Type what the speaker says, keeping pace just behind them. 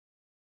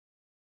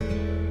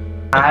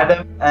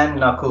Adam and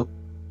Nakul.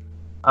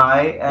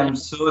 I am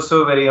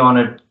so very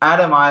honored.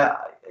 Adam,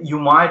 you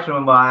might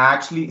remember I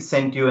actually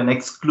sent you an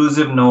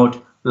exclusive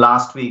note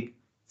last week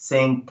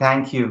saying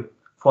thank you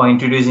for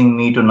introducing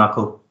me to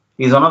Nakul.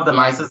 He's one of the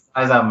nicest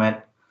guys I've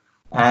met,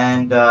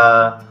 and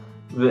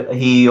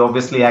he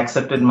obviously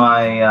accepted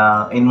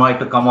my invite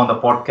to come on the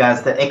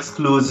podcast, the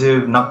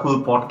exclusive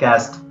Nakul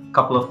podcast, a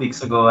couple of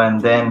weeks ago,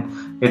 and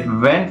then it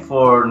went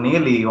for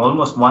nearly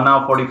almost 1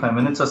 hour 45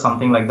 minutes or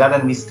something like that,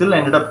 and we still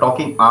ended up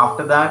talking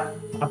after that.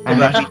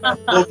 And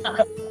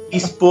he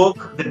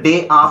spoke the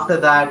day after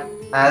that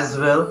as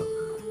well.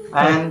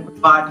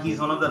 But he's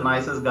one of the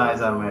nicest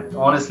guys I've met.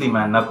 Honestly,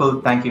 man.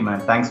 Nakul, thank you, man.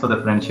 Thanks for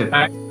the friendship.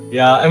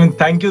 Yeah, I mean,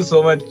 thank you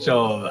so much,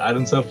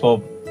 Adam sir, for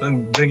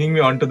bringing me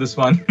onto this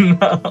one.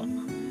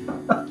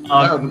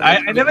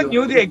 I never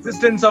knew the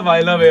existence of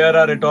I Love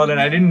ARR at all, and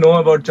I didn't know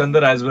about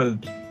Chandar as well.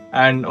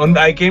 And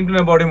I came to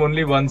know about him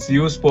only once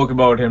you spoke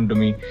about him to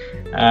me,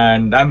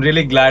 and I'm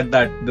really glad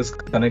that this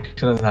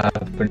connection has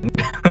happened.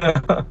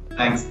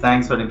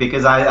 Thanks for it,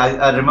 because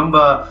I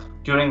remember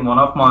during one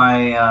of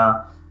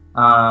my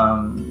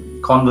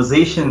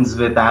conversations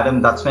with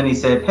Adam, that's when he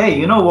said, "Hey,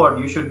 you know what?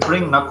 You should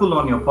bring Nakul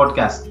on your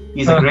podcast.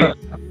 He's a great."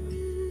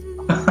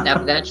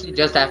 That was actually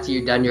just after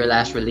you'd done your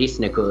last release,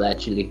 Nakul.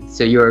 Actually,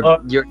 so your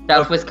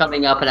stuff was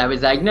coming up, and I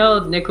was like, "No,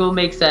 Nakul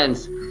makes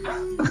sense."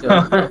 So.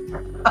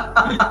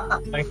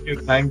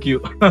 Thank you.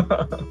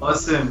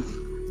 Awesome,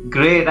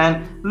 great.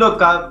 And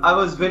look, I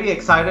was very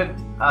excited.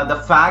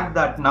 The fact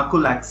that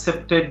Nakul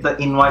accepted the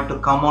invite to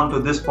come on to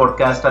this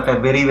podcast at a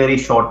very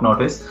short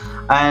notice.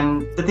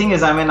 And the thing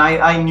is, I mean,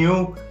 I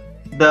knew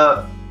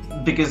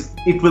because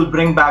it will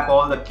bring back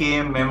all the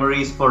KM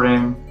memories for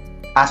him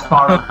as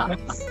part of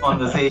this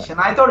conversation.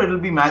 I thought it will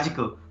be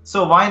magical.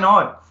 So why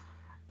not?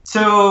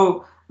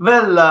 So,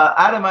 well,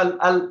 Adam,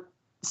 I'll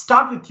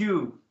start with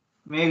you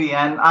maybe.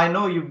 And I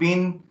know you've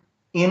been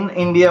in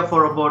India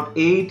for about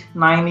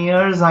 8-9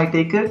 years, I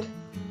take it?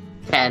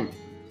 10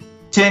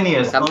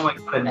 years. Oh my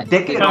God, a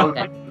decade.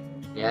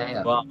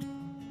 Yeah.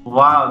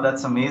 Wow,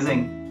 that's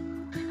amazing.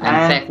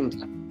 And second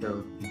time.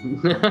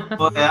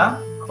 Oh yeah?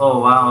 Oh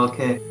wow,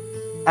 okay.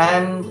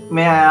 And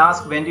may I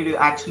ask, when did you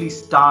actually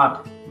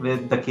start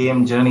with the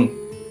KM journey?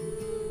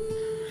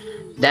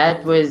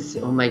 That was,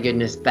 oh my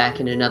goodness, back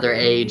in another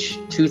age.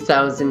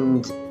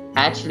 2000.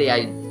 Actually,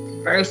 I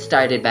first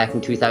started back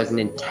in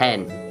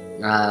 2010.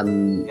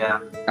 And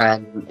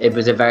it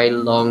was a very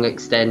long,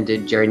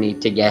 extended journey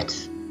to get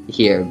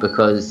here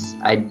because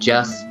I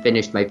just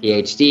finished my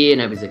PhD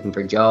and I was looking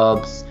for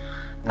jobs,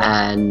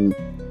 and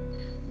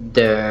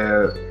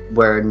there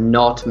were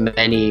not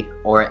many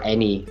or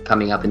any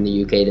coming up in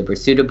the UK that were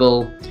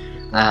suitable.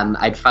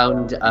 I'd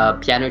found a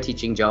piano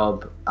teaching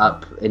job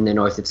up in the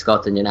north of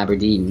Scotland in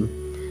Aberdeen,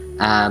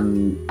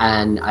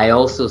 and I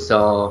also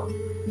saw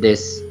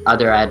this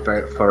other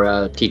advert for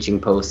a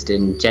teaching post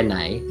in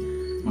Chennai,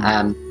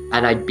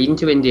 and I'd been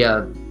to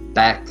India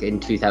back in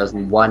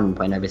 2001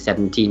 when I was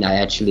 17. I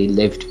actually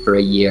lived for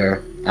a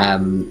year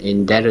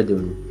in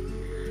Dehradun.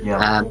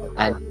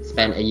 I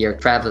spent a year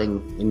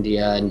traveling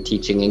India and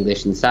teaching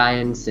English and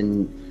science,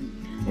 and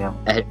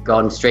I had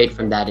gone straight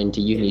from that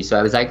into uni. So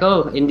I was like,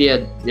 oh,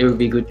 India, it would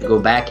be good to go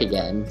back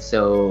again.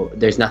 So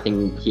there's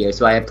nothing here.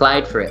 So I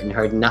applied for it and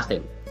heard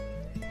nothing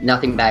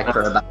back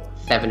for about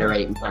 7 or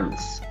 8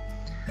 months.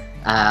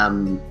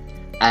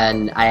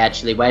 And I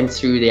actually went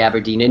through the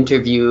Aberdeen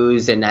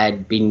interviews, and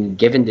I'd been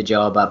given the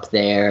job up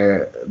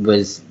there,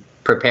 was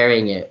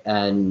preparing it,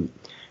 and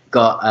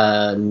got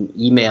an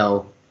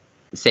email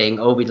saying,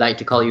 oh, we'd like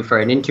to call you for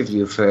an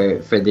interview for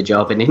the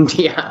job in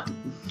India.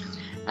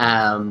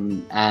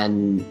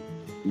 And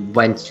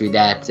went through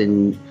that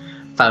and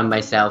found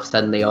myself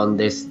suddenly on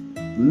this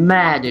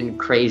mad and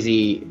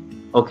crazy,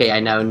 okay,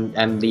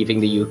 I'm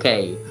leaving the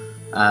UK.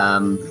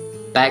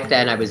 Back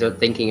then I was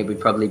thinking it would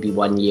probably be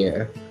 1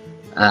 year.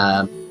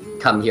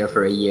 Come here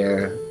for a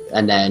year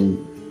and then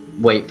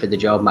wait for the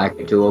job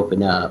market to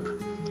open up.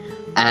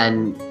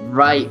 And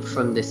right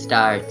from the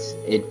start,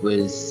 it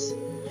was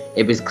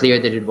clear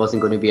that it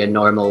wasn't going to be a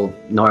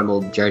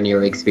normal journey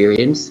or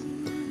experience,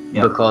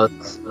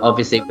 because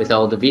obviously with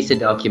all the visa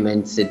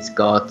documents, it's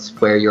got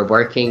where you're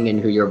working and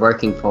who you're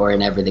working for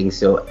and everything.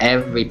 So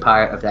every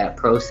part of that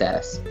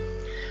process,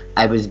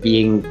 I was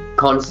being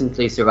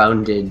constantly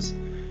surrounded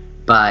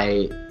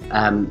by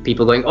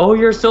people going, oh,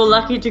 you're so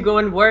lucky to go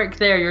and work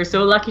there. You're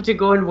so lucky to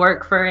go and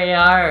work for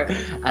AR.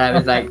 And I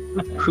was like,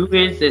 who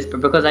is this?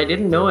 But because I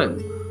didn't know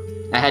him,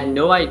 I had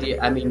no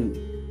idea. I mean,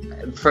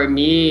 for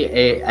me,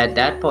 at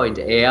that point,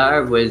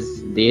 AR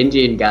was the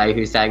Indian guy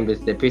who sang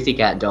with the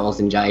Pussycat Dolls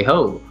in Jai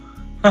Ho.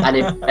 And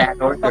it's that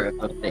order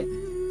of things.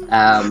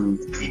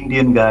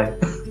 Indian guy.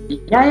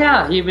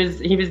 Yeah, he was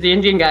the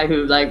Indian guy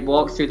who like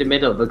walks through the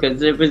middle,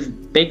 because it was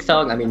big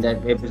song. I mean,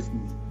 it was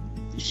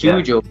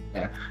huge over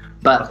there.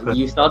 But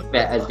you thought of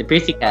it as the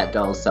Pussycat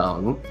Dolls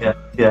song.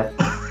 Yeah.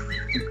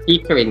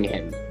 Featuring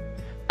him.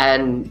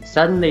 And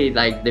suddenly,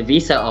 like, the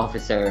visa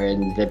officer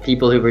and the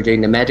people who were doing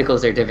the medical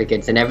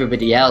certificates and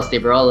everybody else, they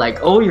were all like,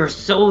 "Oh, you're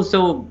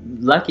so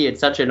lucky. It's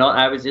such an honor."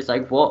 I was just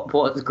like,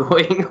 what's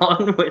going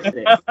on with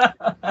this?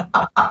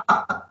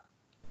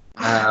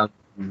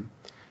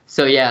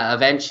 So yeah,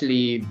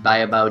 eventually by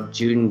about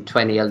June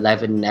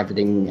 2011,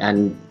 everything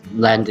and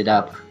landed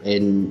up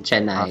in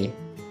Chennai.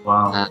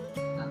 Wow.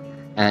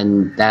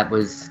 And that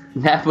was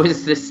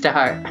the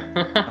start.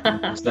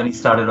 Then he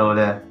started over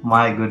there.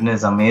 My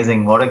goodness,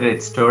 amazing. What a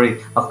great story.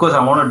 Of course,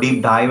 I want to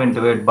deep dive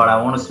into it, but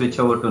I want to switch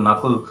over to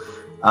Nakul.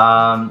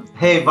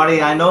 Hey,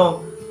 buddy, I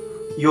know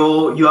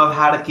you have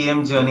had a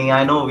KM journey.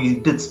 I know we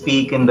did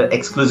speak in the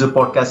exclusive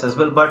podcast as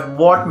well, but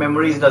what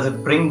memories does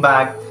it bring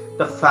back?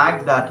 The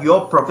fact that your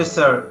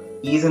professor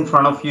is in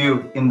front of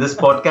you in this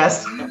podcast?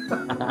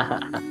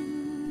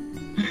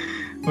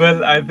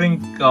 Well, I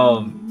think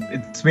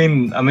it's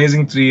been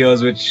amazing 3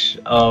 years, which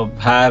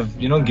have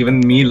given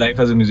me life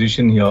as a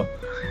musician here.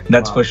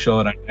 That's for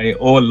sure. And I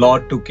owe a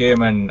lot to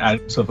KM and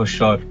Adam, so for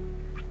sure.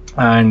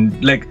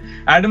 And like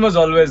Adam was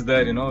always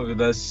there, with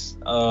us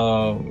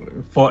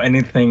for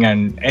anything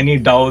and any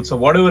doubts or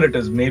whatever it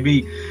is,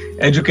 maybe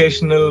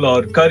educational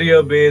or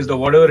career based or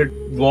whatever it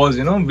was.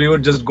 We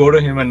would just go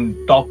to him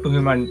and talk to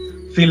him and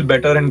feel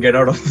better and get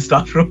out of the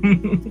staff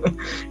room.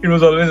 It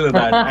was always like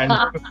that. And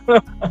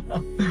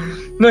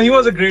no, he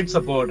was a great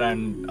support,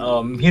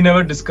 and he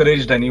never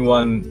discouraged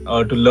anyone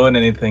to learn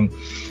anything.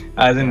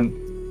 As in,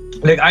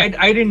 like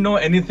I didn't know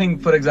anything.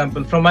 For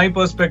example, from my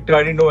perspective,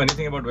 I didn't know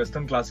anything about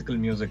Western classical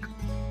music.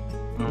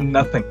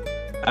 Nothing.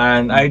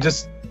 And I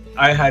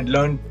had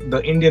learned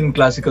the Indian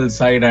classical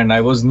side, and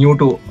I was new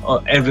to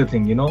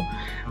everything,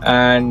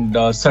 and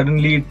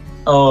suddenly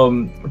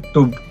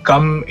to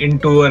come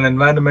into an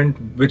environment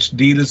which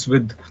deals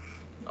with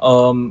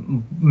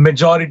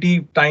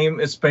majority time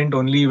is spent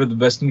only with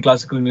Western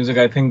classical music.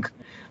 I think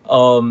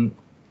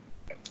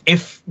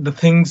if the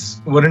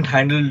things weren't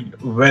handled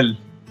well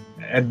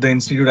at the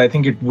institute, I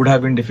think it would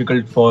have been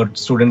difficult for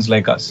students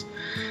like us.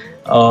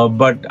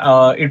 But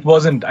it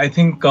wasn't. I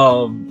think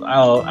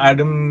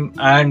Adam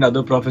and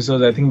other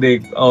professors, I think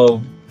they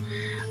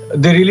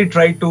really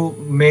tried to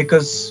make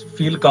us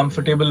feel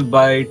comfortable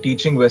by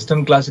teaching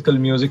Western classical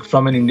music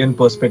from an Indian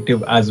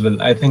perspective as well.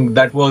 I think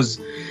that's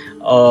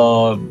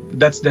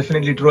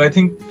definitely true. I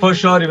think for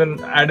sure, even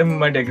Adam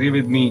might agree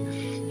with me.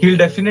 He'll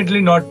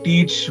definitely not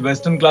teach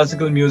Western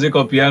classical music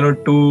or piano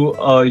to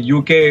a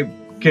UK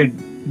kid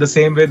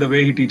the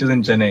way he teaches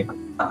in Chennai.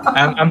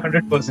 I'm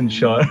 100%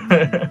 sure.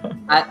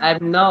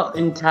 I'm not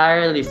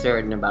entirely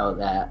certain about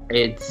that.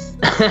 It's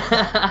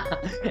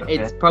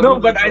probably no,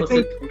 but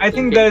I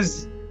think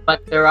there's.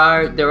 But there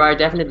are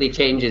definitely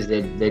changes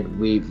that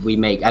we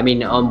make. I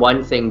mean, on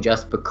one thing,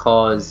 just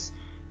because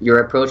you're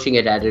approaching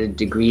it at a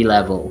degree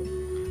level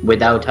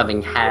without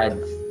having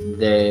had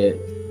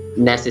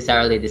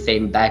necessarily the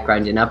same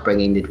background and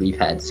upbringing that we've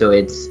had. So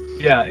it's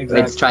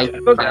it's trying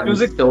to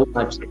music so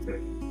much.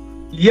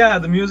 Yeah,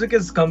 the music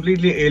is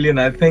completely alien.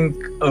 I think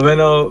when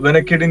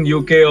a kid in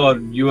UK or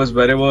US,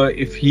 wherever,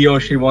 if he or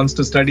she wants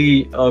to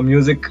study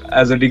music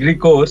as a degree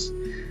course,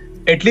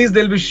 at least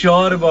they'll be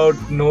sure about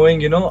knowing,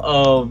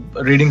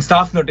 reading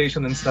staff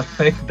notation and stuff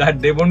like that.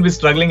 They won't be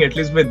struggling at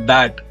least with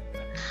that.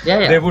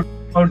 Yeah. They would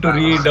know how to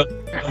read.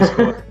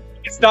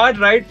 Start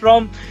right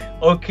from,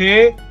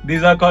 okay,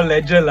 these are called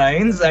ledger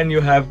lines, and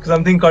you have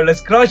something called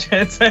as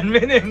crotchets and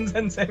minims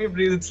and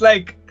semi-breathe. It's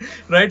like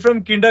right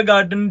from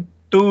kindergarten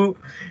to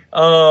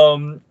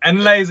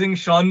analyzing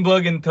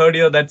Schoenberg in third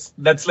year.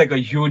 That's like a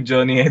huge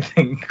journey, I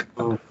think.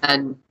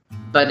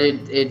 But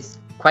it's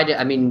quite.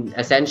 I mean,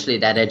 essentially,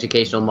 that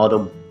educational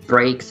model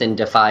breaks and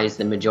defies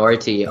the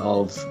majority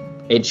of.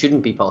 It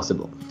shouldn't be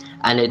possible,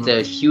 and it's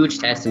a huge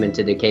testament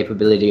to the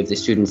capability of the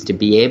students to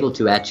be able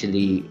to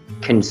actually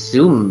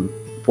consume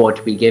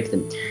what we give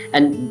them.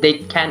 And they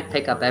can't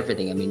pick up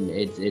everything. I mean,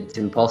 it's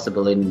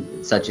impossible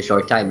in such a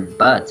short time.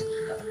 But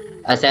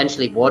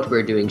essentially, what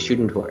we're doing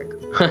shouldn't work,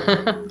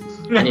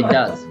 and it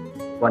does.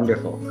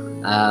 Wonderful.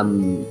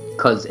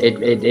 Because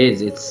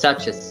it's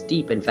such a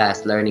steep and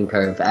fast learning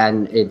curve,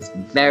 and it's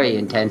very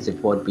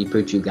intensive what we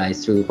put you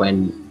guys through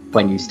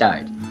when you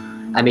start.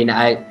 I mean,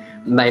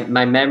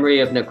 my memory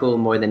of Nakul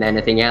more than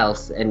anything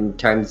else, in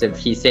terms of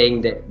he's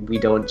saying that we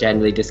don't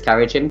generally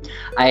discourage him.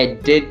 I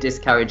did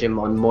discourage him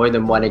on more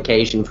than one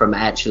occasion from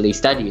actually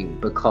studying,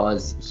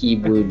 because he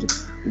would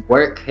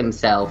work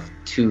himself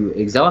to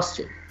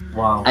exhaustion.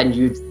 Wow. And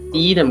you'd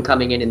see them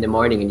coming in the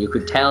morning, and you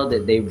could tell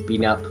that they've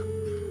been up.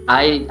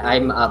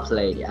 I'm up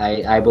late.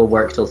 I will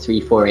work till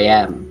 3-4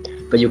 a.m.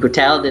 But you could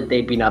tell that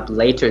they'd been up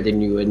later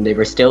than you, and they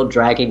were still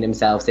dragging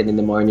themselves in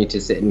the morning to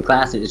sit in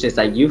class. It's just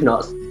like, you've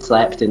not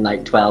slept in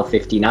like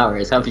 12-15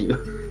 hours, have you?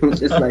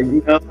 It's just like,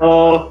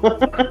 no.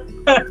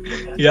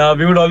 Yeah,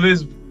 we would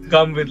always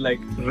come with like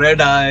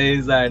red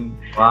eyes and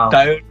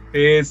tired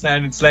face,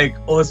 and it's like,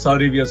 oh,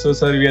 sorry, we are so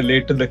sorry, we are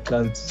late to the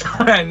class.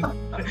 and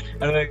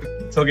I'm like,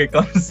 it's okay,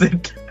 come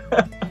sit.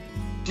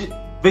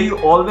 Were you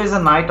always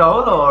a night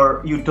owl,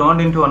 or you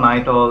turned into a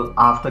night owl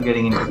after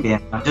getting into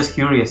KM? I'm just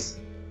curious.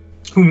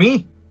 Who,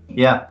 me?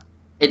 Yeah.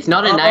 It's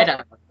not a night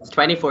owl. It's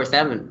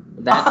 24/7.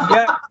 That's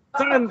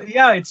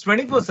yeah, it's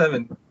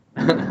 24/7.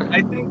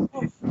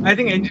 I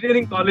think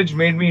engineering college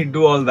made me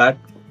do all that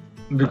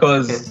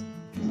because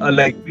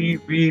like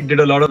we did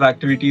a lot of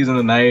activities in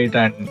the night,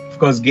 and of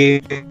course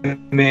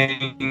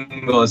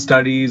gaming or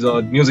studies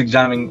or music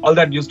jamming, all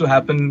that used to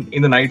happen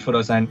in the night for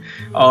us, and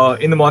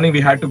in the morning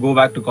we had to go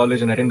back to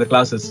college and attend the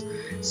classes.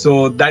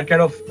 So that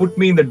kind of put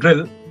me in the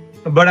drill.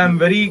 But I'm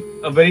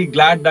very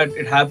glad that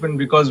it happened,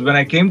 because when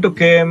I came to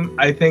KM,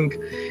 I think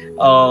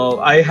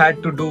I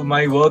had to do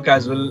my work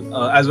as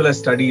well as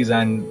studies,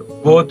 and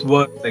both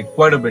were like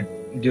quite a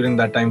bit during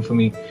that time for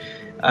me.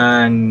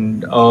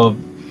 And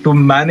to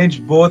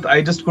manage both,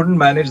 I just couldn't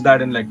manage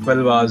that in like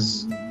 12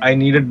 hours. I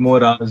needed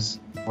more hours.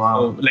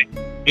 Wow. Like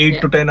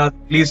 8 to 10 hours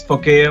at least for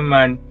KM,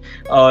 and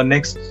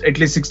next at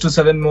least 6 to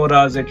 7 more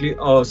hours, at least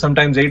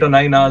sometimes 8 or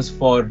 9 hours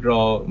for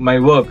my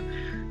work.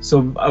 So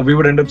we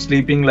would end up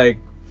sleeping like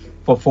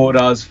for 4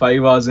 hours,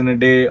 5 hours in a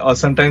day, or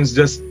sometimes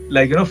just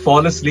like,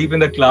 fall asleep in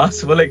the class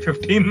for like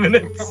 15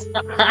 minutes.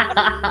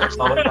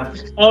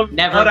 or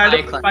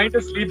I'd find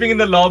us sleeping in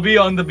the lobby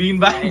on the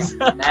beanbags.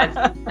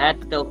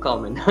 That's still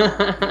common.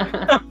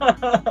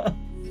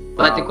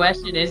 But the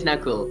question is,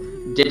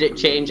 Nakul, did it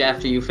change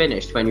after you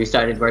finished, when you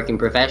started working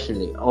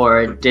professionally,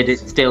 or did it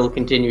still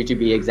continue to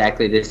be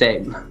exactly the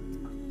same?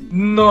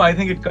 No, I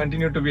think it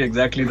continued to be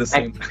exactly the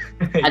same.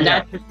 And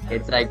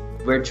it's like,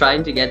 we're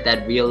trying to get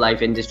that real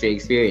life industry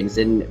experience,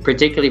 and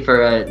particularly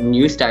for a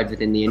new start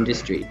within the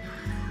industry,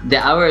 the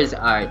hours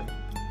are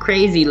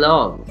crazy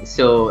long.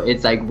 So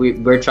it's like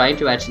we're trying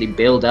to actually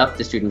build up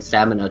the student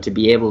stamina to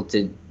be able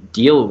to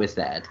deal with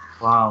that.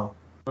 Wow.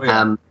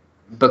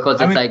 Because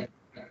like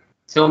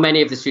so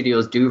many of the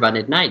studios do run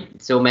at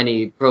night. So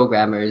many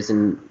programmers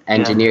and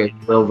engineers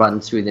will run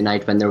through the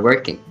night when they're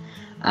working.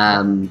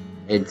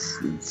 It's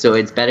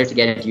better to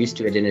get used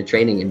to it in a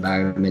training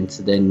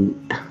environment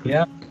than.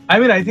 Yeah, I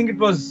mean, I think it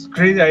was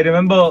crazy. I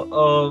remember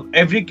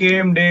every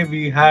KM day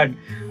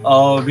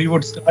we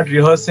would start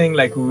rehearsing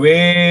like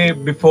way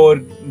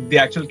before the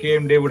actual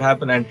KM day would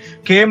happen, and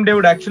KM day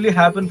would actually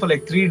happen for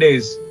like 3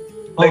 days.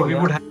 Like we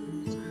would have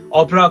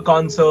opera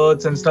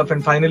concerts and stuff,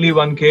 and finally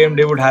one KM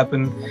day would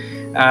happen,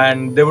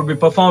 and there would be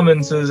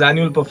performances,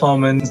 annual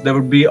performance. There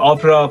would be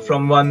opera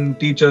from one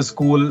teacher's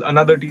school,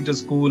 another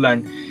teacher's school,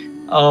 and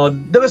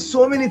there were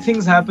so many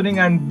things happening,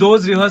 and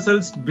those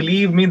rehearsals,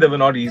 believe me, they were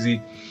not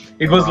easy.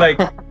 It was like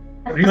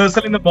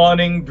rehearsal in the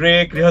morning,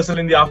 break, rehearsal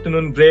in the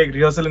afternoon, break,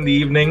 rehearsal in the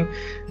evening.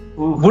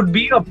 Would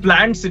be a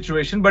planned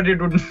situation, but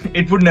it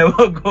would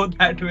never go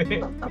that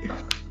way.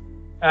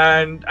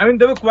 And I mean,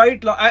 they were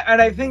quite long, and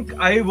I think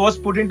I was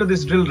put into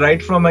this drill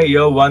right from my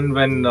year one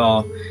when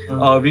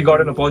we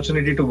got an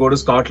opportunity to go to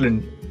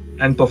Scotland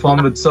and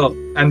perform with Sir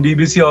and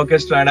BBC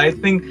Orchestra. And I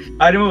think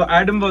I remember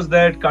Adam was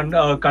there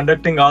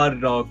conducting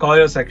our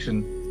choir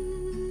section,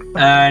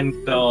 and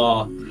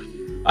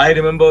I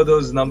remember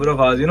those number of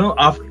hours.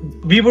 After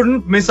we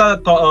wouldn't miss our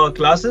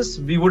classes,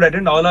 we would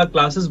attend all our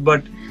classes,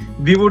 but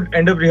we would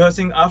end up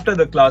rehearsing after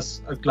the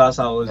class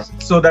hours.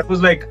 So that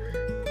was like,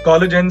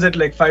 college ends at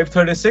like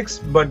 5:36,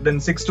 but then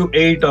 6 to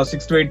 8 or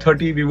 6 to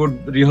 8:30 we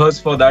would rehearse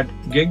for that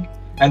gig,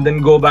 and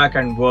then go back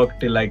and work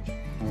till like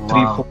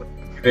 3-4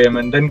 a.m.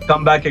 and then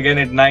come back again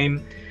at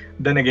 9.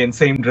 Then again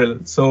same drill.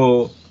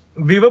 So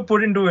we were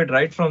put into it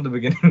right from the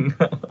beginning.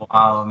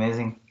 Wow,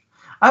 amazing.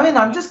 I mean,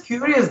 I'm just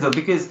curious though,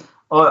 because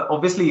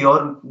obviously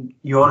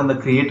you're in the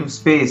creative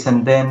space,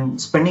 and then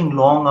spending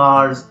long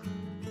hours.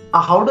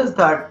 How does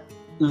that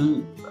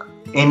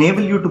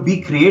enable you to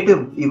be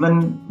creative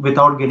even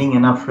without getting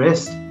enough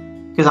rest?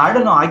 Because I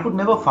don't know, I could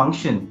never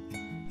function.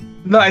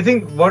 No, I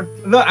think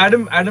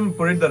Adam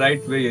put it the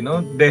right way.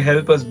 They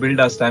help us build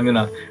our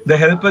stamina. They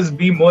help us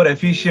be more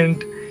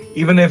efficient,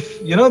 even if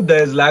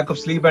there's lack of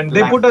sleep, and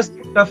they put us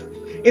tough.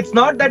 It's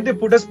not that they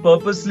put us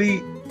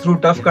purposely through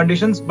tough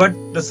conditions, but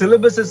the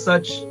syllabus is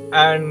such,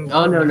 and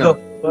the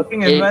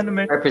working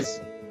environment.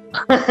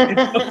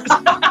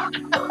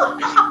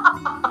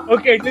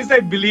 Okay, at least I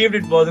believed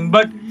it wasn't.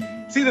 But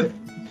see, the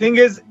thing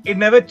is, it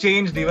never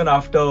changed even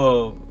after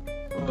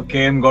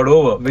KM got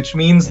over, which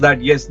means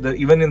that yes,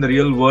 even in the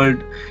real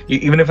world,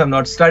 even if I'm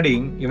not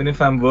studying, even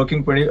if I'm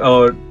working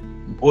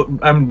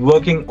I'm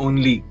working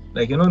only,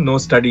 like no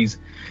studies,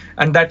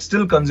 and that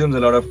still consumes a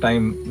lot of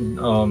time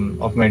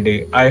of my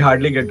day. I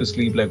hardly get to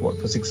sleep like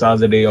for 6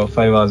 hours a day or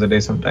 5 hours a day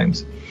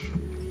sometimes.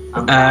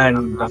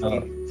 And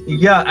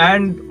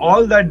and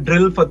all that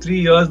drill for 3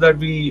 years that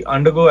we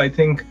undergo, I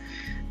think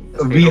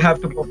we have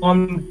to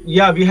perform.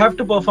 We have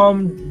to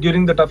perform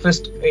during the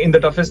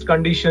toughest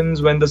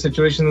conditions, when the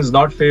situation is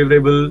not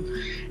favorable.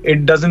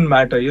 It doesn't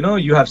matter,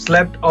 you have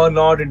slept or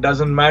not, it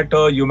doesn't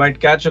matter. You might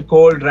catch a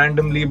cold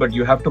randomly, but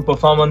you have to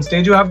perform on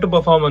stage.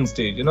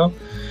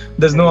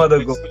 There's no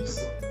other go.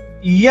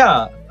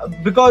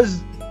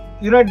 Because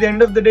at the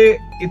end of the day,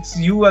 it's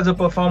you as a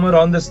performer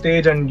on the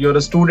stage, and you're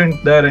a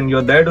student there, and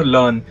you're there to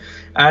learn.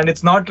 And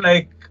it's not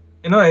like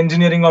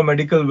engineering or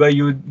medical, where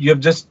you have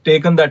just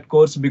taken that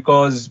course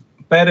because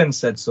parents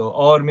said so,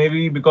 or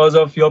maybe because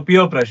of your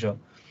peer pressure.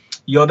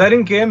 you're there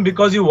in KM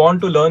because you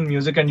want to learn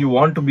music and you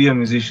want to be a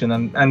musician,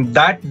 and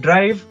that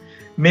drive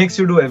makes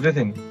you do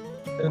everything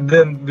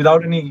then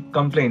without any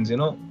complaints, you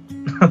know.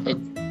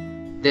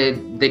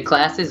 The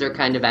classes are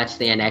kind of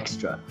actually an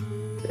extra.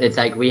 It's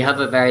like we have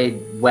a very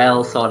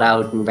well thought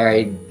out and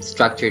very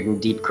structured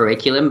and deep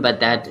curriculum, but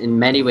that in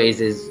many ways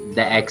is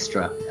the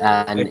extra,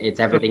 and it's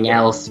everything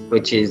else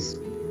which is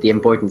the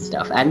important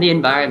stuff, and the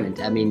environment.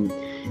 I mean,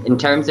 in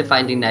terms of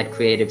finding that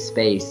creative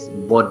space,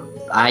 what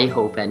I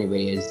hope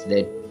anyway is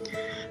that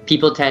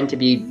people tend to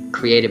be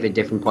creative at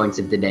different points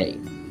of the day.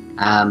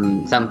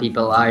 Some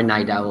people are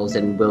night owls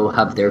and will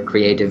have their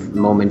creative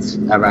moments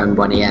around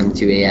 1 a.m.,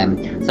 2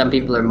 a.m. Some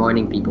people are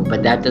morning people,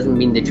 but that doesn't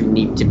mean that you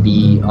need to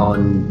be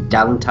on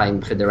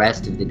downtime for the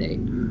rest of the day.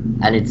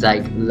 And it's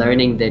like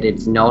learning that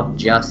it's not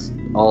just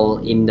all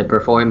in the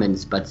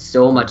performance, but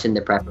so much in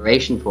the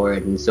preparation for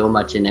it and so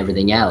much in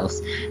everything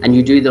else. And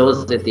you do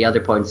those at the other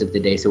points of the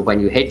day. So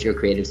when you hit your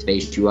creative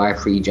space, you are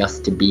free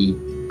just to be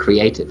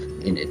creative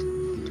in it.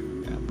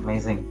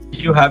 Amazing.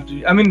 You have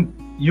to, I mean,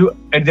 you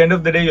at the end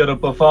of the day, you're a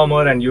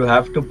performer and you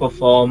have to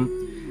perform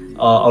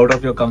out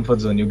of your comfort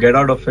zone. You get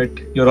out of it,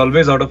 you're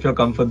always out of your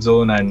comfort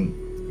zone, and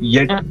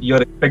yet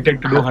you're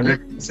expected to do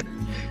 100%.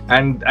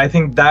 And I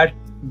think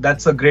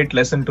that's a great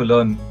lesson to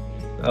learn.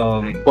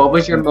 What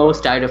was your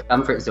most out of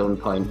comfort zone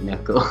point,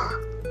 Nakul,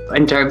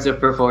 in terms of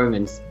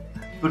performance?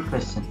 Good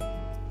question.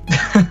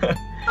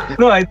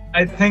 No,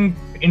 I think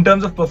in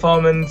terms of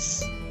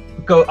performance,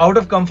 out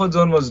of comfort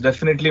zone was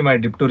definitely my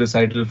Dip2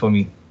 recital for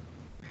me.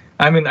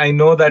 I mean, I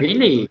know that.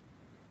 Really?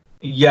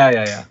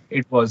 Yeah.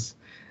 It was.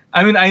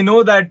 I mean, I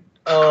know that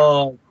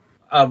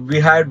we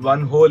had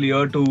 1 whole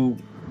year to,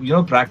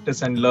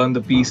 practice and learn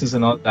the pieces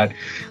and all that.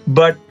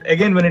 But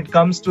again, when it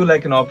comes to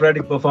like an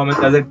operatic performance,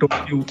 as I told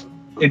you,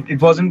 it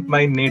wasn't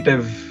my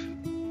native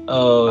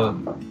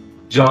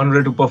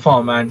genre to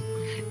perform. And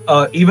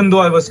even though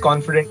I was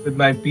confident with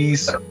my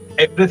piece,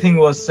 everything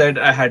was said,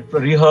 I had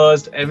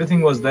rehearsed,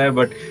 everything was there,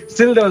 but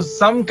still there was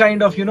some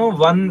kind of,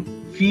 one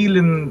feel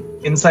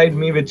inside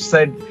me which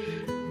said,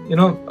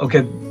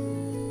 okay,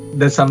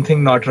 there's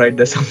something not right,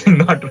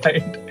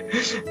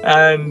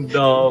 and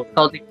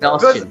called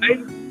exhaustion.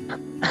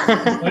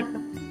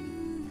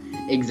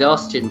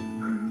 Exhaustion.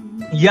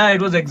 Yeah,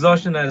 it was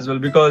exhaustion as well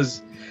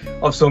because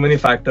of so many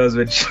factors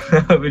which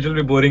will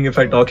be boring if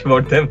I talk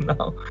about them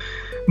now.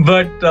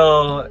 But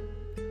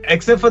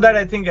except for that,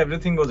 I think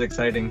everything was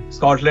exciting.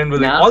 Scotland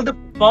was all the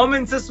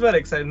performances were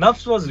exciting.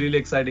 Nuffs was really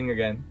exciting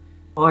again.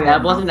 Oh yeah,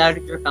 that wasn't out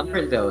of your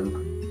comfort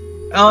zone.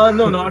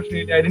 No, not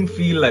really. I didn't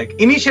feel like.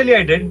 Initially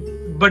I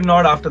did, but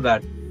not after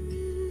that.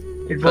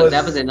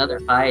 That was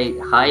another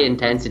high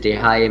intensity,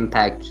 high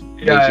impact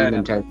regime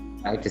in terms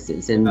of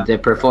practices, and the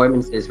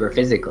performances were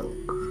physical.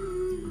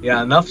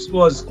 Yeah, Nuffs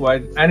was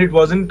quite, and it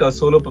wasn't a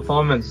solo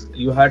performance.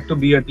 You had to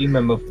be a team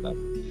member for that,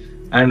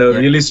 and a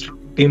really strong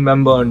team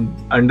member, and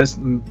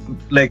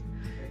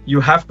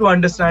you have to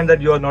understand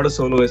that you are not a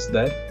soloist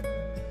there.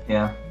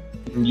 Yeah.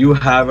 You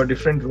have a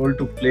different role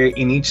to play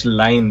in each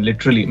line,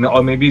 literally,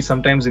 or maybe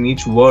sometimes in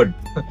each word.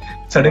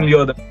 Suddenly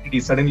you're the melody,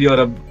 suddenly you're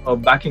a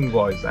backing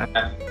voice, and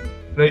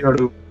you have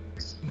to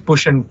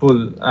push and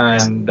pull.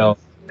 And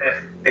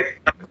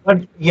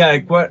but yeah,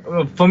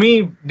 for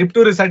me,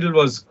 Dip2 recital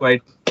was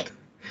quite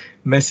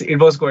messy. It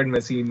was quite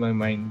messy in my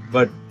mind,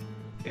 but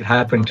it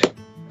happened.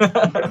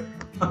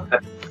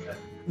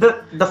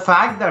 The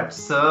fact that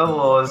Sir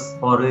was,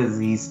 or is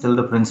he still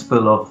the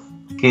principal of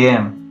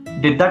KM,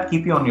 did that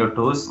keep you on your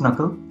toes,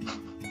 Nakul?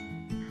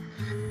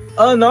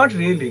 Not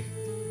really.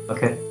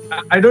 Okay.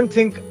 I don't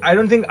think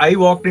I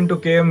walked into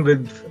KM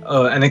with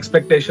an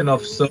expectation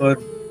of Sir,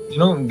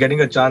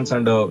 getting a chance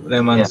under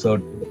Rahman Sir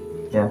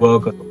to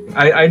work.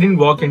 I didn't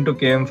walk into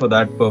KM for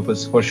that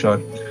purpose, for sure.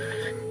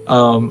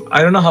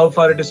 I don't know how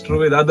far it is true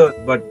with others,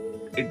 but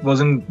it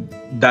wasn't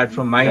that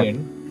from my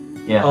end.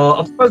 Yeah.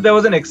 Of course, there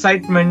was an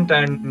excitement,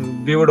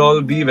 and we would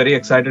all be very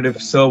excited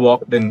if Sir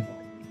walked in.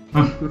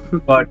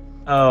 But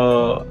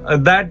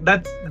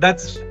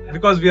that's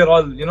because we are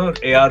all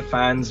AR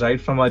fans right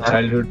from our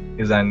childhood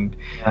days, and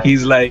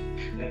he's like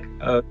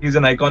he's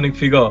an iconic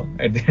figure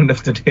at the end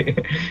of the day,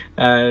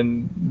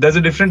 and there's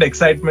a different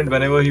excitement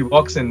whenever he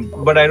walks in.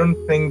 But I don't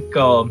think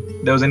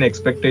there was any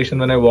expectation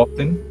when I walked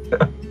in.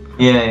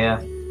 Yeah.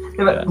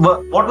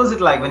 What was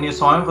it like when you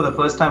saw him for the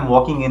first time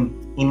walking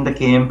in the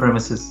KM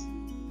premises?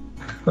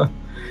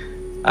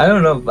 I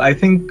don't know. I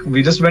think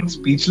we just went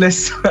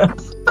speechless.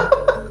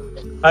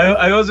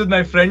 I was with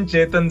my friend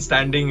Chetan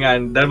standing,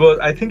 and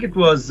I think it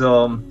was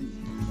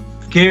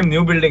KM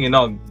New Building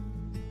Innog.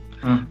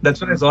 That's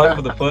when I saw it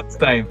for the first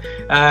time.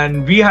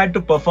 And we had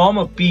to perform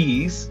a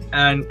piece,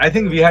 and I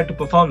think we had to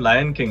perform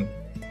Lion King.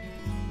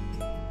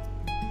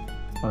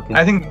 Okay.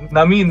 I think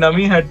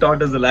Nami had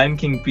taught us the Lion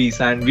King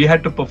piece, and we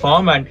had to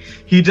perform, and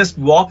he just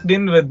walked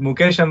in with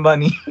Mukesh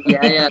Ambani.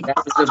 Yeah, that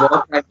was the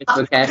walk with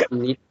Mukesh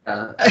Ambani.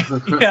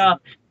 Yeah.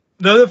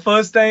 That was the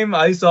first time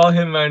I saw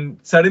him, and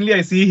suddenly I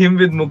see him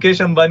with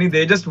Mukesh Ambani.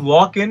 They just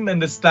walk in and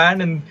they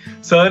stand, and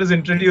Sir is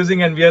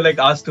introducing, and we are like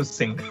asked to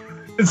sing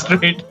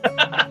straight.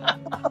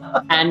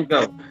 And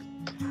go.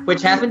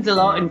 Which happens a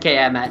lot in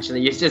KM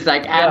actually. It's just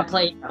like, and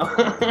play now.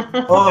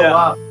 Oh, Yeah.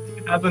 wow.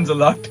 It happens a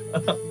lot.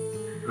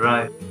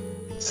 Right.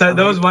 So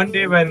there was one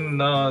day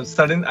when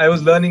I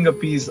was learning a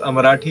piece, a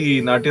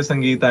Marathi Natya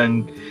Sangeet,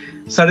 and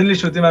suddenly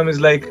Shruti ma'am is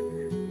like,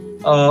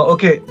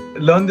 okay,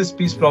 learn this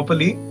piece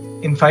properly.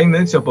 In 5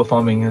 minutes you're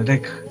performing. And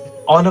like,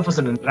 all of a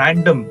sudden,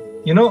 random.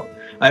 You know,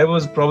 I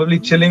was probably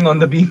chilling on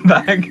the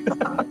beanbag.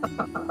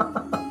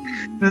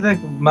 They're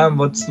like, ma'am,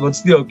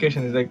 what's the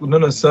occasion? He's like,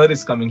 no, sir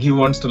is coming. He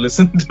wants to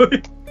listen to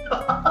it.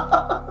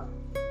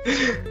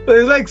 So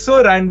it's like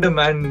so random,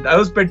 and I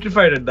was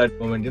petrified at that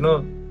moment, you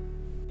know.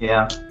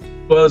 Yeah.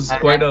 It was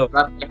quite a...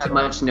 Roughly how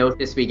much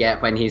notice we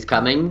get when he's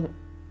coming.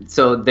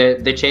 So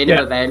the chain of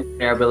events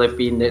there will have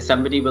been that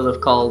somebody will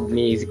have called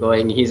me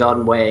going, he's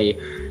on way,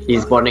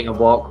 he's wanting a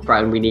walk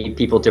round, we need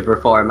people to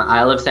perform.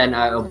 I'll have sent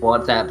out a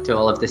WhatsApp to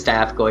all of the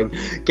staff going,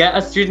 get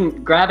a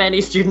student, grab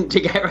any student to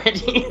get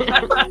ready.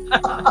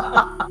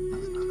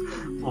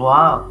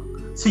 Wow.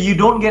 So you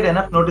don't get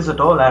enough notice at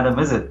all, Adam,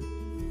 is it?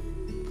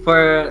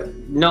 For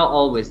not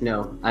always,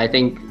 no. I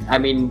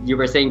mean, you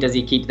were saying, does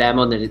he keep them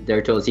on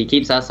their toes? He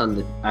keeps us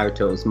on our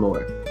toes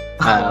more.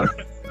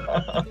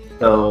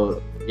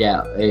 So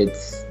yeah,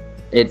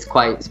 it's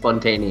quite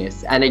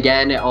spontaneous. And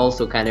again, it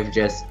also kind of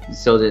just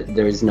so that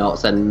there's not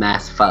some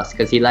mass fuss,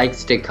 because he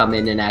likes to come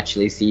in and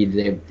actually see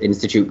the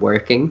institute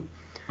working.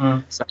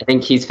 So I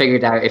think he's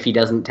figured out if he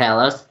doesn't tell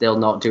us, they'll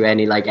not do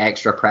any like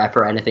extra prep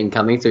or anything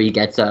coming, so he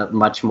gets a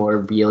much more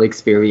real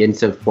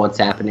experience of what's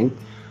happening.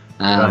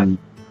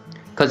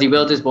 Because he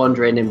will just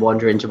wander in and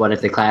wander into one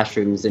of the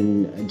classrooms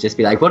and just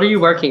be like, what are you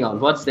working on?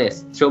 What's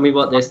this? Show me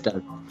what this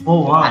does.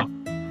 Oh, wow.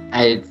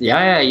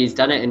 Yeah, he's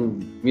done it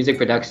in music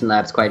production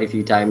labs quite a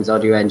few times,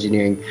 audio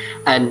engineering.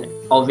 And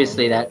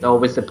obviously that's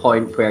always the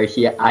point where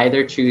he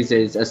either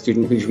chooses a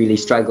student who's really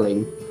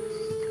struggling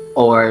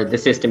or the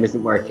system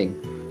isn't working.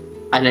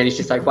 And then he's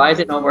just like, why is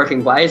it not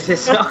working? Why is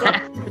this not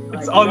happening?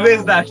 It's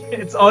always that.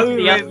 It's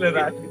always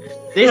that.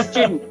 This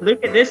student,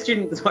 look at this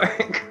student's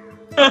work.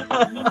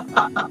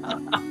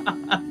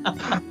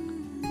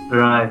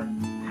 Right.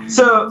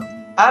 So,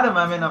 Adam,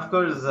 I mean, of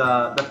course,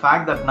 the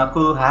fact that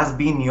Nakul has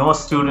been your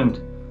student,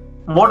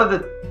 what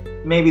are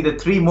maybe the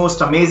 3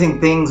 most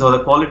amazing things or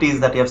the qualities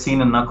that you have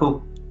seen in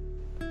Nakul?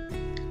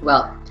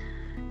 Well,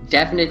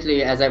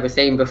 definitely, as I was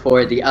saying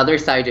before, the other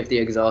side of the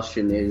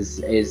exhaustion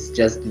is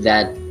just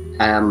that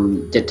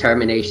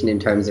determination in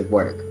terms of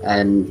work.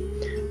 And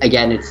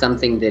again, it's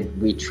something that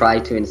we try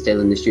to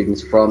instill in the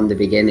students from the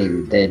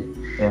beginning, that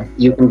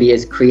you can be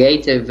as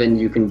creative and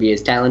you can be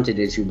as talented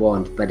as you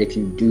want, but if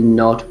you do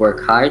not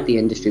work hard, the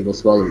industry will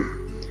swallow you.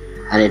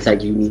 And it's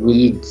like, you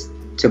need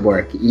to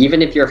work,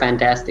 even if you're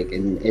fantastic.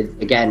 And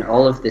again,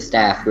 all of the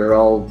staff, we're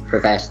all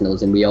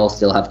professionals and we all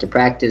still have to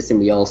practice and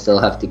we all still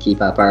have to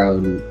keep up our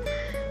own.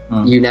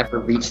 You never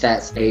reach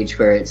that stage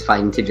where it's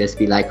fine to just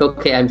be like,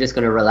 okay, I'm just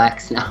going to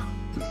relax now.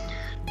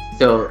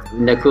 So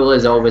Nakul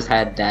has always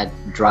had that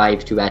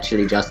drive to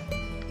actually just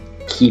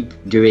keep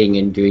doing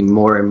and doing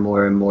more and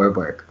more and more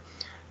work.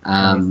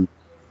 I've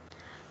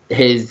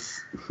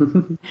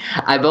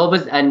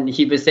always, and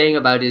he was saying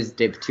about his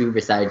Dip 2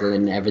 recital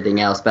and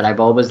everything else, but I've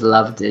always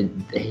loved it.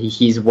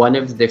 He's one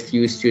of the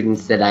few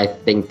students that I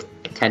think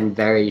can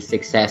very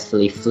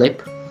successfully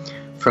flip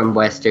from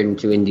Western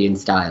to Indian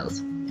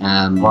styles.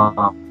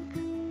 Wow.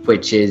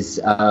 Which is,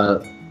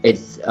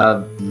 it's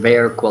a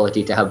rare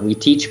quality to have. We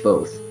teach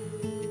both.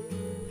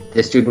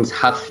 The students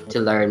have to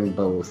learn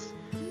both,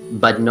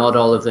 but not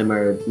all of them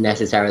are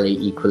necessarily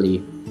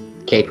equally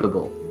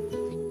capable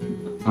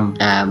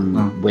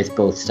with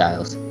both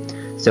styles.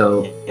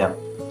 So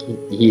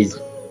he's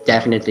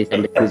definitely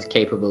somebody who's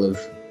capable of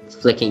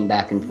flicking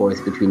back and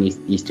forth between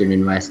Eastern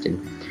and Western.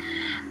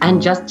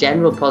 And just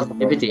general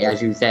positivity,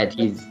 as you said,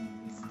 he's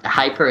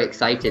hyper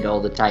excited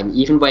all the time,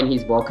 even when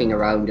he's walking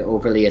around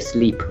overly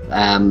asleep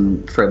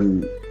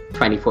from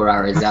 24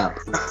 hours up.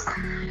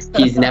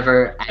 He's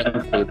never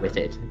angry with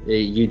it.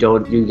 You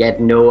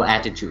get no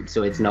attitude.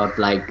 So it's not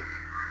like,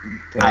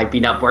 I've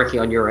been up working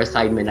on your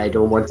assignment, I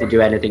don't want to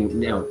do anything.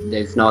 No,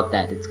 it's not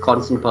that. It's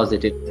constant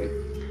positivity.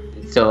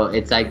 So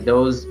it's like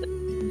those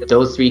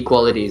 3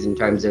 qualities in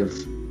terms of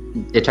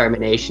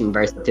determination,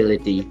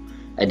 versatility,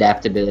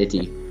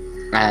 adaptability,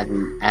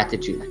 and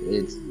attitude.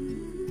 It's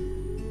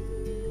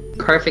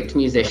perfect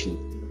musician.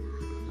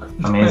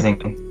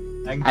 Amazing.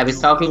 I was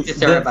talking to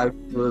Sir about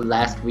you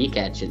last week,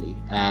 actually.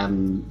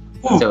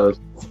 So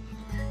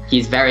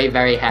he's very,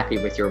 very happy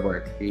with your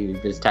work. He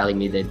was telling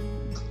me that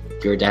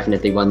you're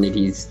definitely one that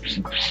he's...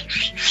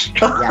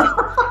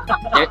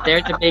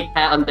 There's a big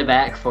pat on the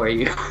back for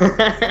you.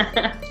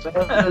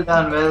 Well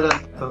done, well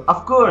done.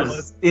 Of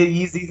course,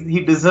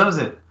 he deserves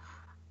it.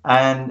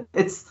 And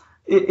it's...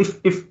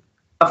 If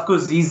of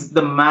course, he's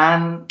the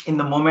man in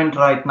the moment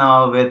right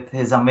now with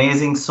his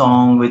amazing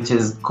song, which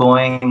is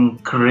going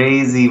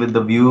crazy with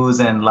the views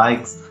and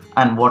likes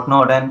and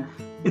whatnot. And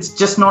it's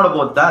just not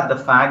about that. The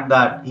fact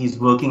that he's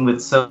working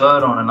with Sir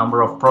on a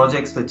number of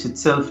projects, which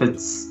itself, it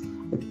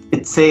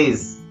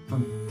says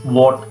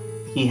what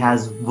he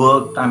has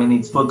worked. I mean,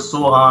 he's worked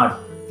so hard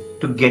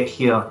to get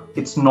here.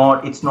 It's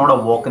not a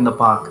walk in the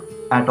park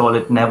at all.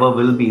 It never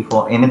will be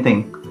for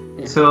anything.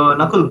 So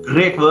Nakul,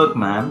 great work,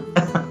 man.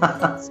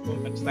 So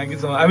much. Thank you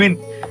so much. I mean,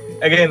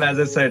 again, as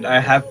I said, I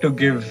have to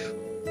give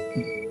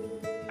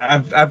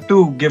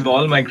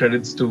all my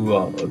credits to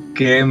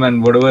KM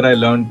and whatever I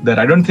learned there.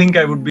 I don't think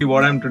I would be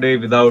what I'm today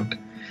without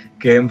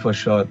KM for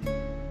sure.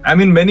 I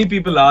mean, many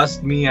people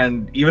asked me,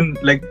 and even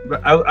like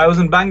I was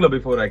in Bangalore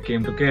before I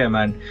came to KM,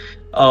 and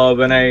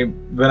when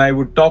I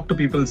would talk to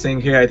people saying,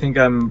 "Hey, I think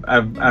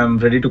I'm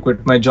ready to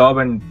quit my job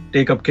and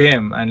take up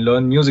KM and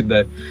learn music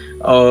there,"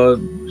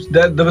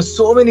 there were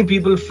so many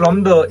people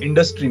from the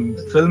industry,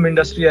 film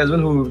industry as well,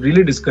 who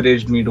really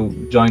discouraged me to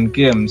join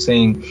KM,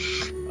 saying,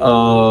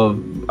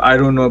 I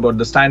don't know about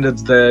the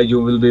standards there,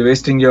 you will be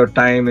wasting your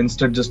time,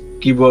 instead just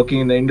keep working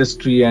in the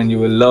industry and you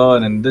will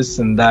learn and this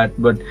and that.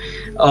 But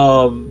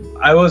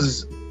I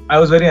was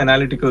very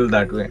analytical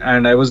that way,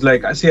 and I was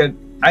like,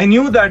 I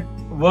knew that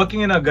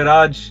working in a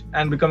garage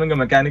and becoming a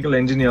mechanical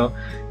engineer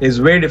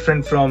is way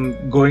different from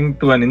going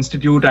to an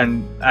institute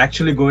and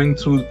actually going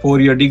through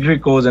 4-year degree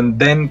course and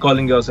then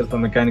calling yourself a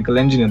mechanical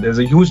engineer. There's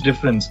a huge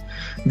difference.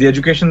 The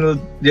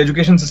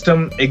education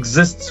system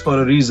exists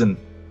for a reason.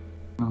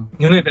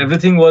 You know, if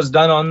everything was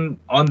done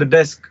on the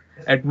desk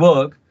at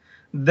work,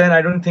 then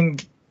I don't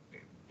think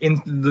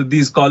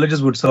these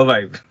colleges would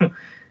survive.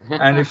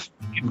 And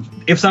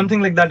if something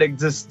like that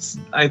exists,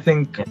 I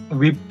think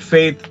we put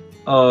faith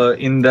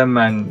in them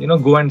and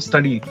go and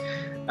study.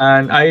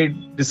 And I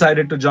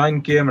decided to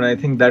join KM, and I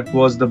think that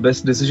was the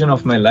best decision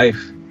of my life.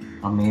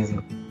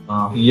 Amazing.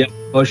 Wow. Yeah,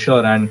 for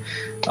sure. And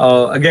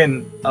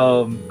again,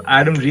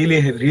 Adam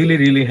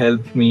really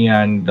helped me,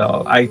 and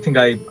I think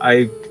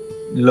I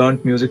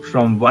learned music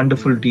from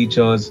wonderful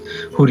teachers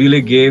who really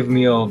gave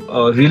me a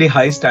really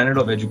high standard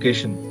of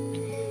education.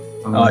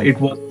 It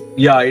was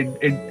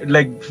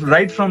like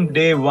right from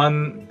day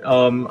one,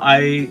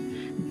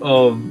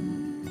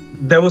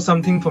 there was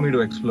something for me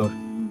to explore.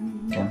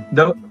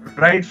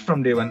 Right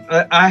from day one,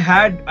 I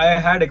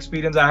had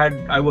experience.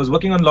 I was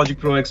working on Logic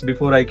Pro X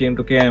before I came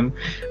to KM.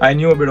 I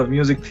knew a bit of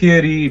music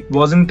theory. It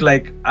wasn't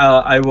like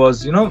I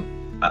was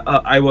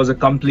a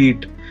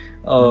complete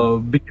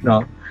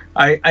beginner.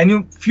 I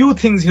knew few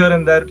things here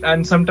and there,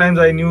 and sometimes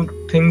I knew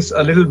things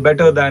a little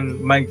better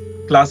than my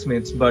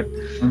classmates, but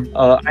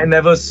I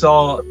never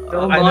saw.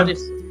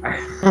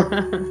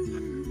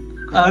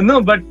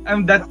 No, but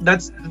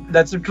that's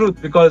the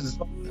truth, because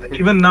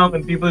even now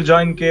when people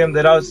join KM,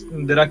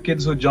 there are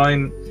kids who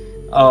join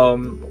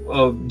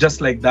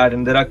just like that,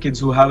 and there are kids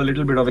who have a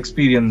little bit of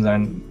experience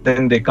and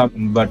then they come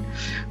in. But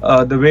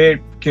the way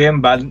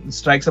KM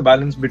strikes a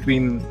balance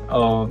between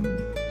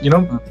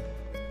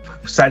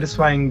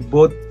satisfying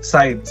both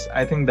sides,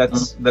 I think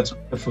that's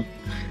wonderful.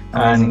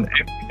 And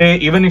every day,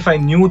 even if I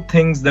knew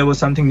things, there was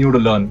something new to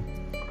learn.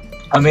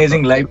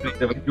 Amazing library,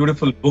 there were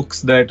beautiful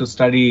books there to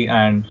study,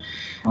 and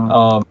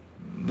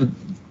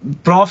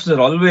profs are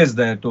always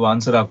there to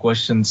answer our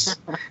questions.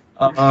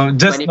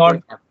 Just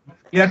 24/7.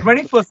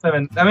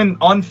 24/7. I mean,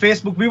 on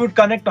Facebook, we would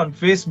connect on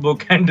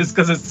Facebook and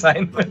discuss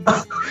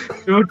assignments.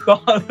 We would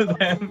call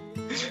them,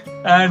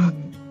 and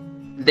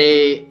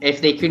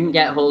if they couldn't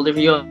get hold of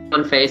you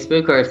on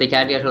Facebook, or if they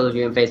can't get hold of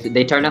you on Facebook,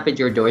 they turn up at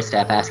your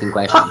doorstep asking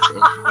questions.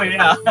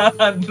 Yeah.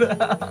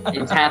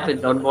 It's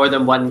happened on more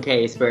than one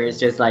case where it's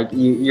just like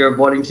you're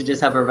wanting to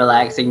just have a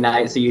relaxing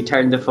night, so you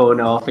turn the phone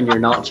off and you're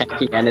not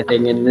checking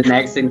anything, and the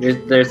next thing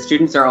their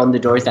students are on the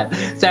doorstep.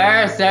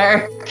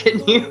 Sir, can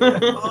you?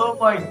 Oh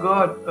my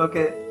God.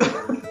 Okay.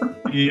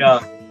 Yeah.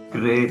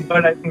 Great.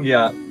 But I think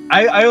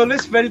I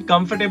always felt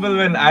comfortable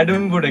when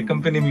Adam would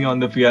accompany me on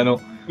the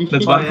piano.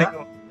 That's one thing.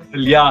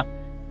 Yeah,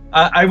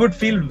 I would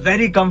feel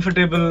very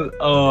comfortable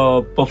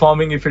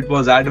performing if it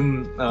was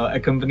Adam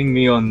accompanying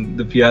me on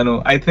the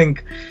piano. I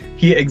think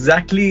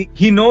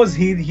he knows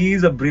he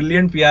is a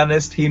brilliant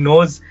pianist. He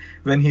knows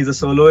when he's a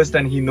soloist,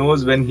 and he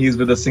knows when he's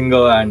with a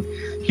singer, and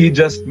he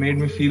just made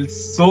me feel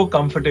so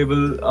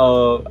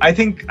comfortable. I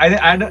think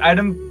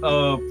Adam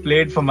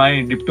played for my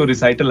Dipto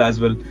recital as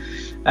well,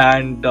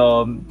 and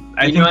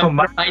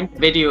find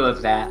video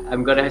of that.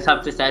 I'm gonna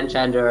have to send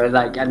Chandra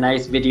like a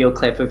nice video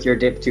clip of your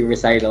Dip2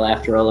 recital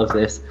after all of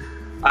this.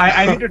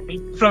 I need to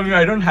take it from you.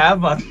 I don't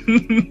have one.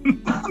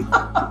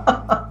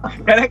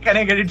 Can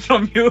I get it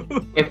from you?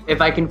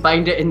 If I can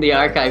find it in the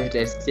archive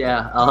discs,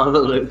 I'll have a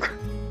look.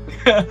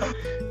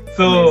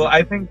 So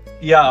I think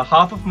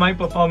half of my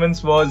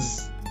performance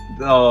was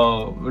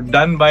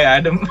done by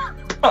Adam.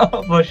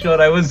 For sure,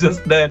 I was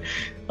just there.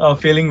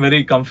 Feeling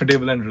very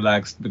comfortable and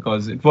relaxed,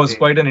 because it was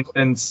quite an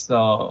intense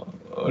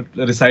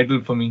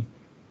recital for me.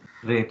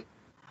 Great.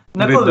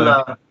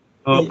 Nakul,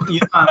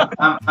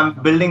 I'm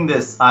building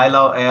this I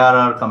Love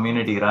ARR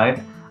community, right?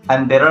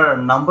 And there are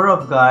a number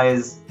of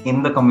guys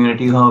in the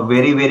community who are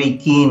very, very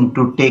keen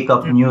to take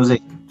up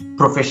music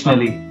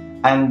professionally,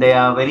 and they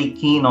are very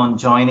keen on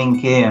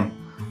joining KM.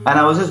 And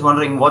I was just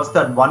wondering, what's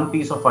that one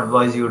piece of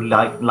advice you would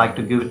like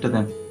to give it to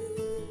them?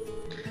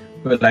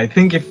 Well, I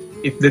think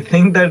if they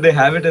think that they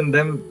have it in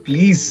them,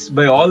 please,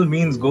 by all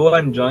means, go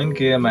and join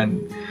KM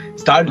and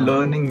start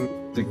learning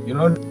music.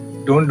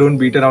 don't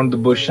beat around the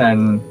bush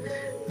and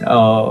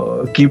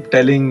keep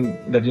telling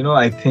that,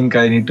 I think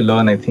I need to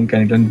learn. I think I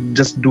need to learn.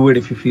 Just do it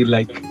if you feel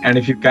like, and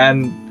if you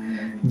can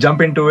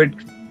jump into it,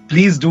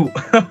 please do.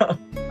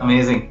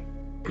 Amazing,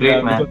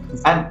 great, man.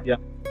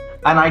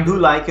 And I do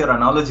like your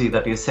analogy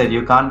that you said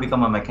you can't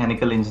become a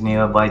mechanical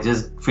engineer by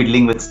just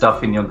fiddling with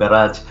stuff in your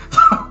garage.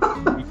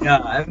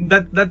 And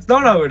that's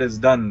not how it is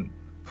done.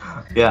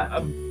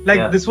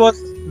 This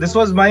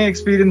was my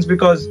experience,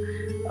 because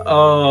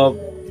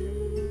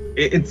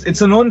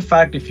it's a known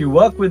fact. If you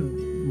work with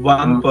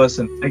one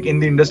person, like in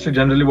the industry,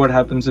 generally what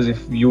happens is,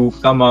 if you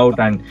come out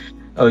and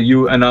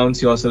you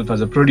announce yourself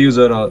as a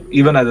producer or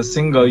even as a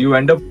singer, you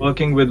end up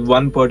working with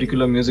one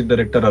particular music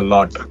director a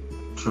lot.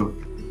 True.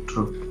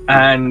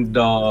 And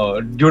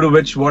due to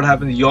which, what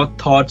happens, your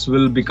thoughts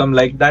will become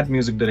like that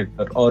music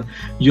director, or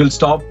you'll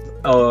stop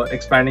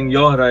expanding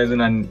your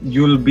horizon, and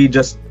you'll be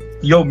just,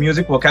 your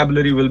music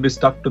vocabulary will be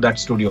stuck to that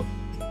studio.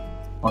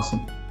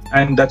 Awesome.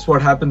 And that's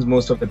what happens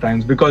most of the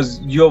times,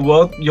 because your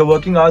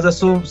working hours are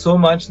so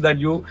much that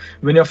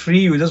when you're free,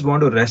 you just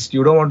want to rest.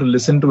 You don't want to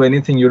listen to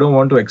anything. You don't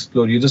want to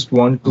explore. You just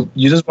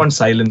want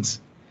silence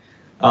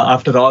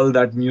after all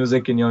that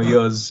music in your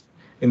ears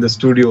in the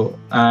studio.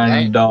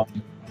 And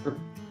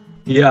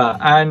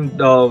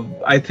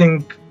I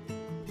think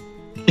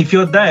if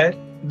you're there,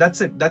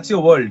 that's it. That's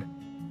your world.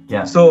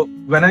 Yeah. So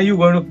when are you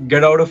going to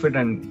get out of it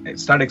and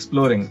start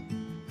exploring?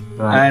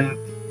 Right. And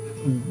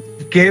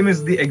game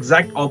is the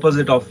exact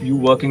opposite of you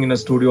working in a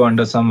studio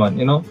under someone.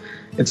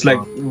 It's like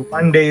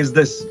one day is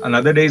this,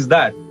 another day is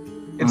that.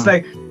 It's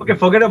like, okay,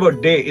 forget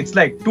about day. It's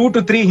like 2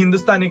 to 3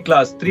 Hindustani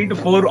class, 3 to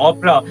 4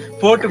 opera,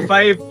 4 to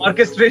 5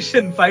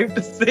 orchestration, 5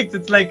 to 6.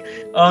 It's like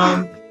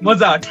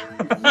Mozart.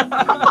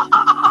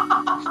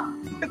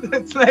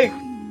 It's like,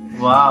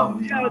 wow.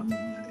 Yeah.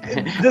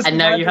 And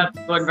now you have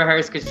to go and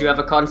rehearse because you have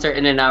a concert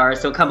in an hour.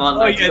 So come on,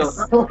 let's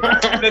go.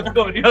 Let's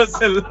go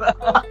rehearsal.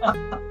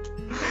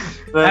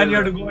 And you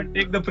have to go and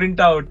take the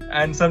printout,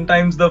 and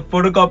sometimes the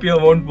photocopier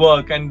won't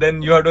work, and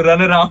then you have to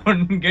run around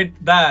and get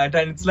that.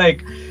 And it's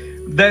like,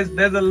 there's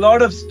a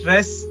lot of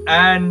stress,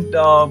 and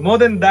more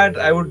than that,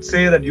 I would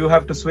say that you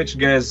have to switch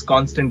gears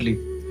constantly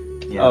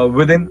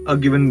within a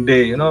given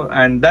day,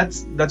 and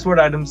that's what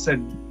Adam said.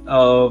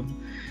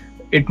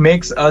 It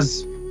makes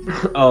us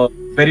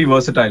very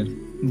versatile.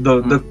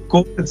 The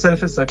course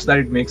itself is such that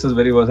it makes us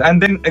very versatile.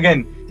 And then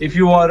again, if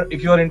you are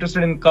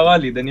interested in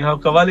Qawwali, then you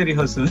have Qawwali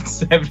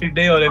rehearsals every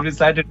day or every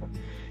Saturday.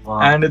 Wow.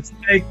 And it's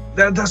like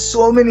there's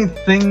so many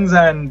things,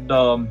 and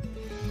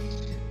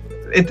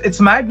it's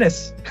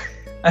madness.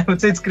 I would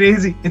say it's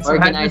crazy. It's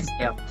organized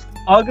chaos.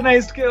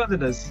 Organized chaos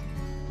it is.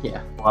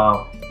 Yeah.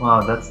 Wow.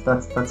 That's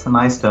a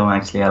nice term,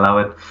 actually. I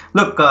love it.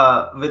 Look,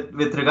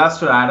 with regards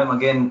to Adam,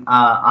 again,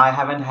 I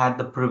haven't had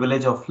the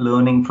privilege of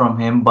learning from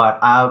him, but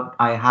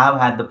I have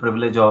had the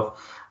privilege of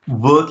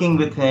working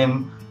with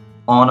him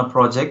on a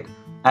project.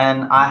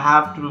 And I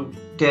have to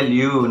tell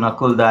you,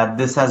 Nakul, that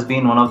this has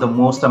been one of the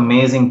most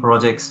amazing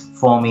projects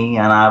for me,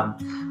 and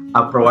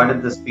I've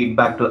provided this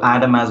feedback to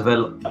Adam as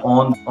well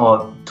on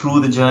or through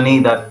the journey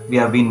that we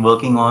have been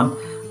working on.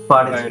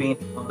 But it's been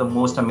one of the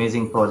most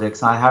amazing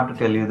projects. I have to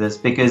tell you this,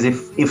 because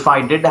if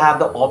I did have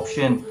the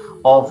option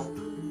of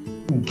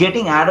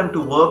getting Adam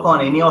to work on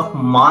any of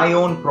my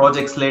own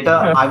projects later,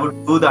 I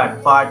would do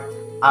that. But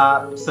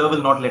sir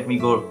will not let me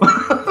go.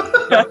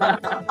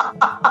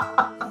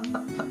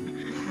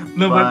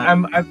 No, but I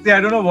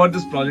don't know what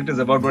this project is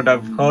about, but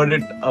I've heard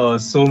it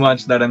so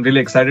much that I'm really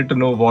excited to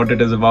know what it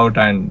is about,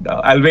 and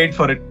I'll wait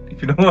for it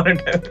if you don't want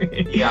to tell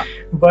me. Yeah.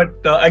 But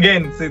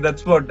again, see,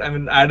 that's what I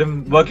mean.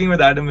 Adam, working with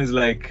Adam is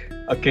like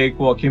a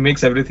cakewalk. He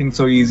makes everything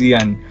so easy,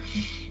 and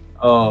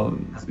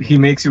he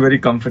makes you very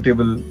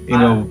comfortable,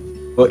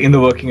 in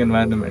the working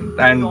environment.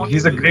 And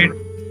he's a great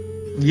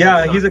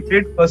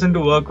person to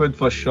work with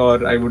for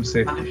sure, I would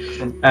say.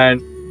 100%.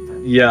 And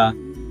yeah.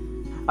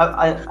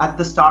 At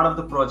the start of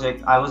the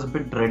project, I was a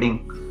bit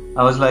dreading.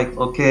 I was like,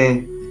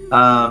 okay,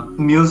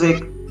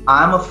 music,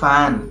 I'm a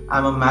fan.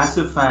 I'm a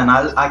massive fan.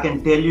 I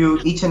can tell you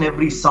each and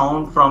every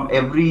sound from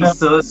every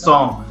Sir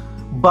song.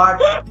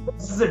 But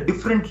this is a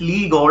different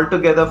league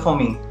altogether for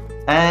me.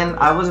 And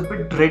I was a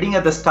bit dreading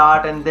at the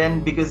start. And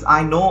then because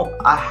I know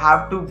I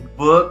have to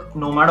work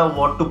no matter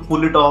what to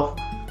pull it off.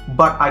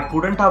 But I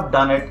couldn't have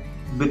done it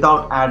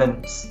without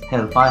Adam's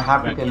help. I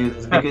have to tell you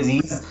this, because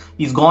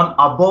he's gone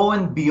above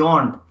and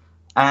beyond.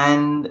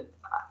 And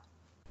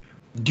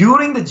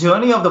during the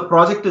journey of the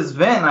project is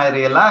when I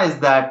realized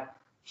that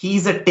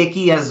he's a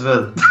techie as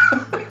well.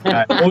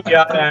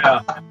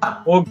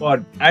 Oh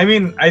God. I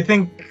mean, I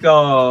think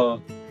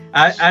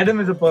Adam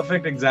is a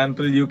perfect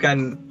example. You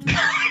can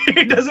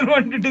he doesn't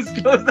want to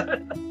disclose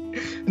that.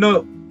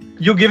 No,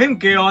 you give him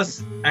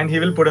chaos and he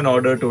will put an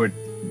order to it.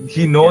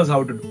 He knows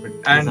how to do it.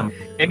 And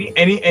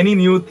any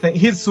new thing,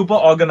 he's super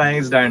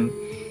organized, and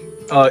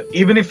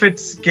even if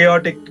it's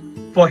chaotic,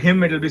 for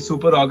him it'll be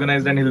super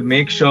organized, and he'll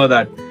make sure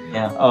that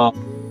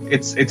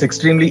it's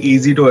extremely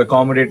easy to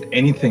accommodate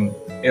anything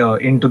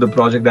into the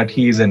project that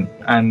he is in.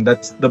 And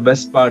that's the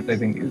best part, I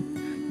think.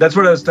 That's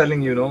what I was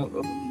telling you,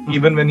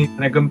 even when he's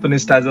an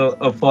accompanist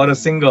for a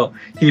singer,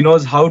 he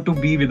knows how to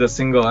be with a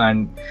singer,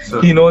 and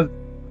he knows.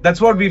 That's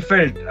what we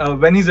felt.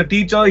 When he's a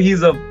teacher,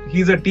 he's a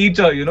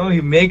teacher. He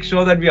makes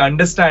sure that we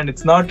understand.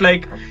 It's not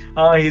like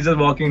he's just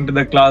walking into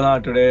the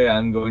class. Today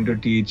I'm going to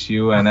teach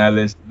you and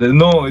Alice.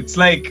 No, it's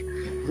like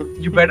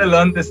you better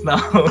learn this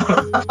now.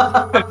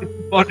 It's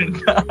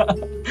important.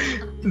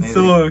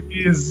 So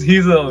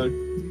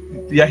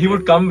he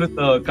would come with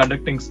a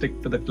conducting stick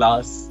to the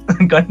class,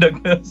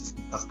 conductor's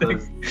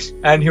stick,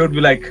 and he would be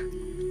like,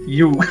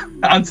 "You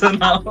answer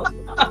now."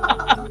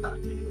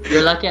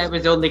 You're lucky I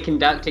was only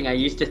conducting. I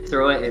used to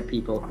throw it at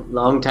people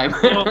long time.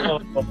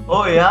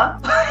 Oh yeah?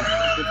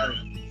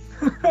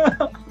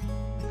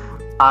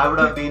 I would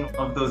have been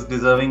one of those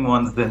deserving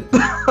ones then.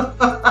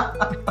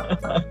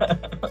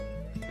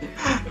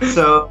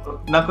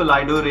 So, Nakul,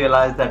 I do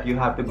realize that you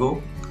have to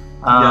go.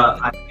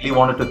 I really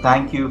wanted to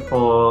thank you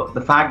for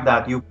the fact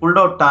that you pulled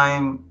out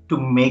time to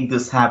make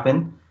this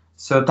happen.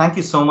 So thank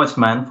you so much,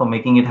 man, for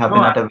making it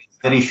happen at a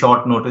very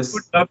short notice. I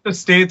would love to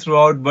stay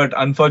throughout, but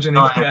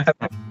unfortunately I have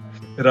to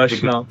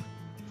rush now.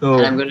 So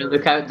and I'm going to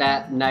look out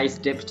that nice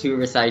Dip 2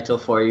 recital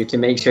for you to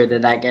make sure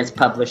that gets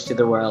published to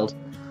the world.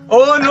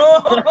 Oh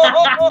no!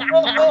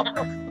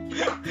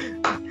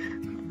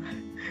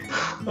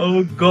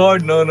 Oh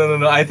God, no!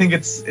 I think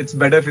it's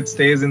better if it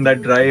stays in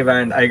that drive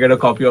and I get a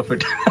copy of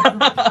it.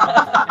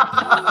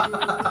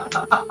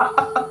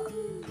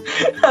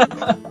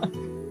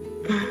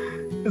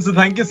 So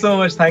thank you so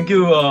much. Thank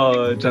you,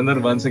 Chandar,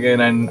 once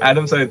again. And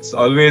Adam sir, it's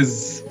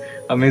always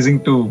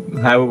amazing to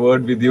have a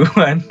word with you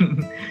and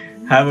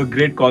have a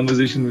great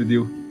conversation with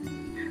you.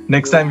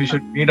 Next time we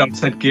should meet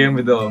outside KM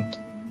with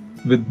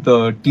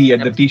the tea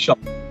at the tea shop.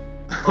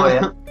 Oh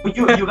yeah.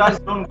 You guys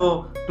don't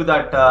go to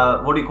that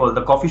what do you call it,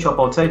 the coffee shop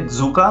outside?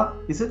 Zuka?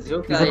 Is it?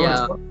 Zuka, is it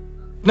yeah.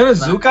 No,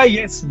 Zuka,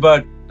 yes,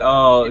 but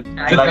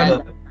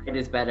it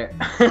is better.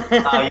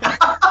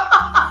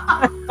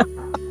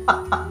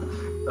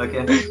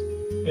 Okay.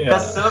 Yeah.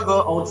 Does Sir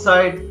go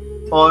outside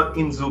or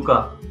in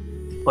Zuka?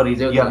 Or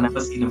you have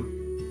never seen him?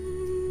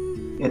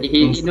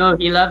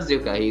 He loves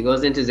Zuka. He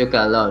goes into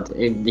Zuka a lot.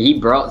 He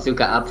brought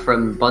Zuka up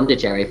from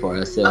Pondicherry for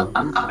us. So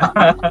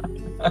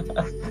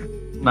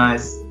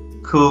nice,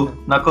 cool.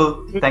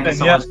 Nakul, thank you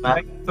so much, man.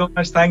 Thank you so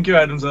much. Thank you,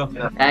 Adam sir.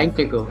 Yeah. Thank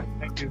you.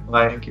 Thank you.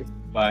 Bye. Thank you.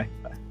 Bye.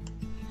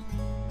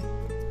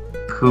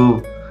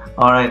 Cool.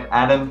 All right,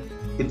 Adam.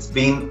 It's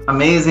been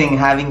amazing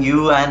having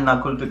you and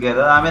Nakul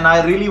together. I mean,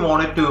 I really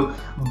wanted to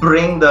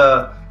bring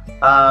the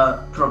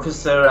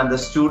professor and the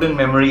student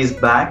memories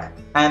back.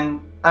 And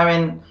I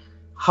mean,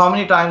 how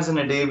many times in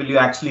a day will you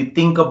actually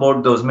think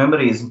about those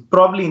memories?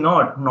 Probably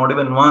not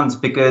even once,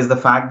 because the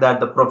fact that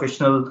the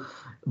professional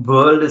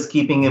world is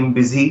keeping him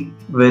busy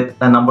with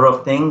a number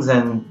of things,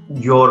 and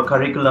your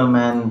curriculum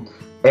and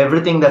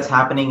everything that's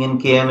happening in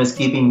KM is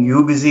keeping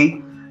you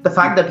busy. The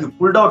fact that you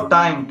pulled out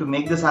time to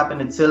make this happen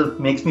itself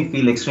makes me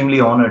feel extremely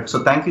honored.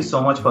 So thank you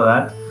so much for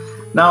that.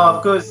 Now,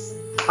 of course,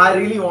 I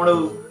really want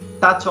to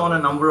touch on a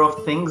number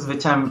of things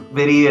which I'm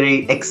very,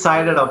 very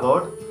excited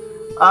about.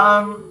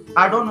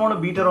 I don't want to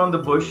beat around the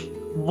bush.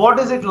 What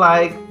is it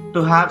like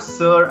to have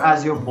Sir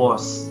as your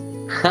boss?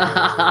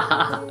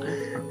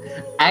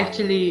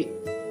 Actually,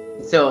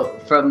 so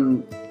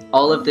from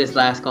all of this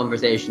last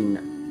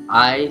conversation,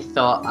 I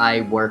thought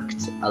I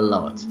worked a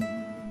lot.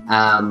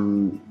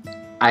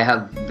 I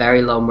have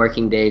very long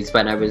working days.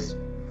 When I was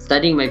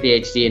studying my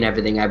PhD and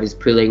everything, I was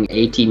pulling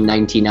 18,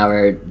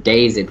 19-hour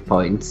days at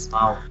points.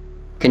 Wow.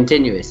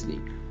 Continuously.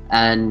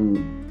 And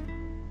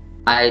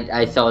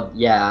I thought,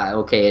 yeah,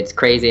 okay, it's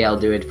crazy. I'll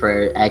do it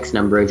for X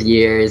number of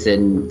years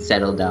and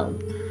settle down.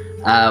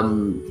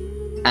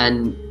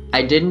 And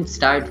I didn't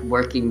start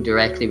working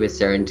directly with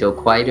Sir until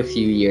quite a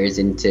few years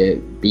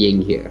into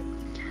being here.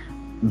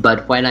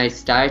 But when I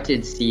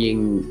started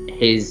seeing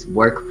his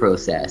work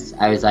process,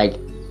 I was like,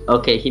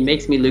 okay, he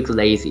makes me look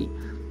lazy.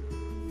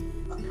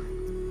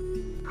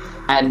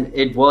 And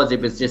it was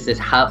just this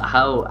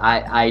how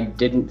I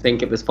didn't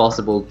think it was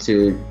possible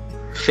to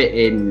fit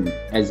in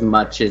as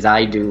much as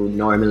I do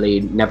normally,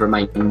 never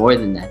mind more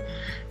than that.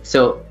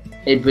 So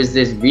it was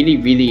this really,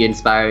 really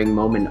inspiring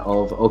moment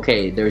of,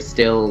 okay, there's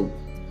still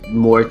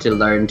more to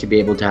learn to be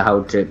able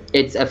to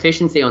it's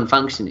efficiency on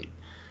functioning,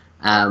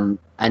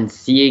 and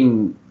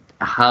seeing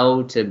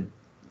how to,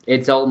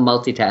 it's all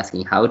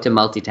multitasking, how to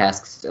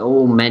multitask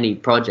so many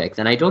projects.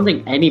 And I don't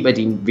think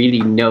anybody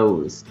really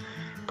knows,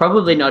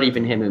 probably not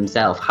even him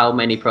himself, how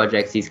many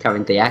projects he's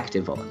currently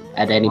active on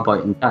at any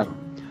point in time.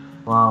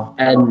 Wow.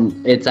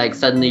 And it's like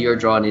suddenly you're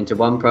drawn into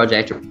one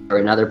project or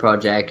another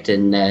project,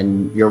 and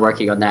then you're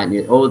working on that,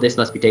 and this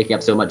must be taking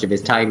up so much of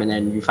his time, and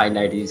then you find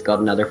out he's got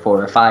another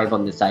 4 or 5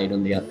 on the side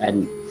on the other.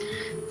 And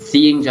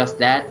seeing just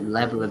that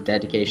level of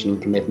dedication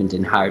and commitment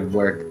and hard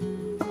work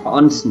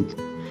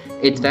constantly,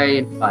 it's very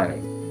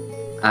inspiring.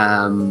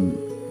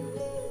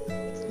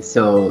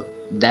 So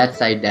that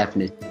side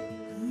definitely.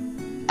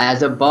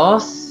 As a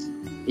boss,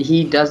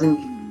 he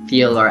doesn't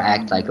feel or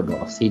act like a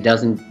boss. He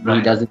doesn't.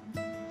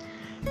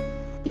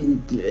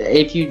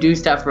 if you do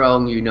stuff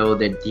wrong, you know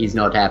that he's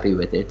not happy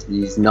with it.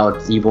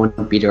 He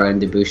won't beat around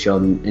the bush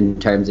in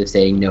terms of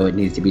saying no, it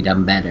needs to be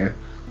done better.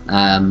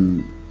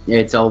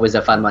 It's always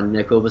a fun one.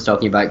 Nicole was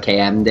talking about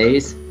KM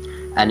days,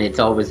 and it's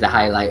always the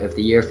highlight of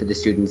the year for the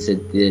students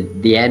at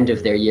the end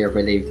of their year,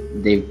 where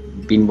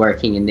they've been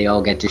working and they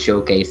all get to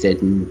showcase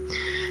it, and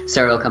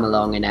Sir will come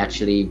along and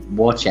actually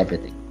watch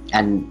everything.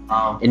 And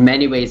in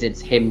many ways,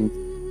 it's him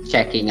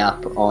checking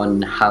up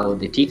on how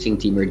the teaching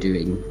team are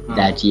doing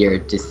that year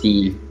to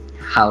see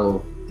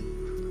how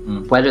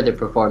whether the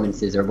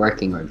performances are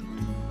working or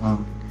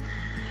not.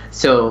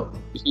 So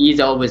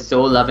he's always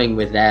so loving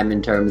with them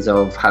in terms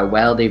of how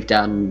well they've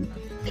done,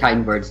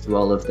 kind words to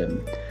all of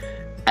them.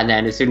 And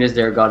then as soon as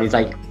they're gone, he's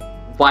like,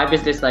 why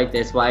was this like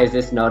this? Why is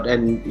this not?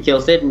 And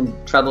he'll sit and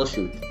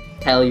troubleshoot,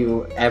 tell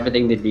you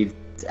everything that needs.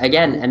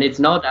 Again, and it's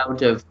not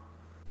out of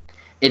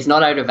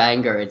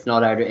anger.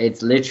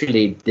 It's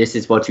literally, this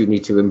is what you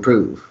need to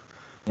improve.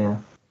 Yeah.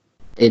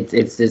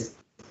 It's this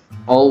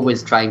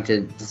always trying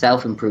to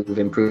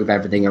improve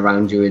everything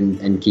around you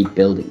and keep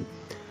building.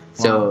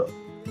 So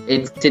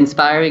it's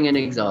inspiring and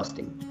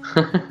exhausting.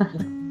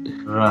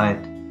 Right.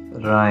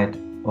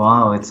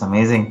 Wow, it's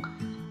amazing.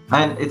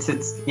 And it's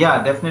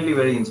definitely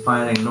very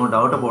inspiring, no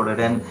doubt about it.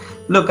 And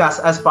look,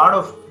 as part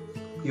of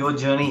your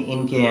journey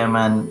in KM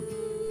and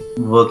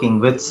working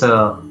with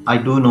Sir, I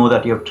do know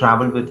that you have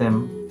traveled with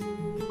him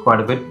quite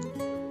a bit.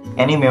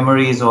 Any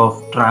memories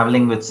of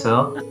traveling with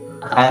Sir?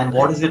 And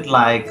what is it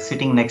like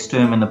sitting next to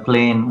him in a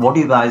plane? What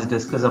do you guys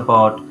discuss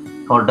about?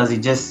 Or does he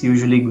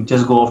usually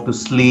just go off to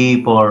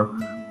sleep? Or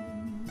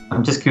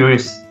I'm just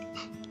curious.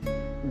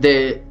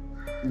 The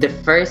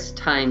first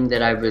time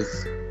that I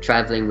was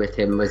traveling with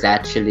him was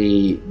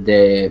actually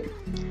the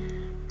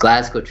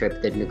Glasgow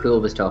trip that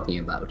Nakul was talking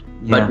about.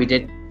 Yeah. But we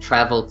did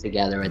travel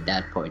together at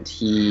that point.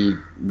 He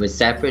was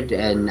separate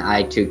and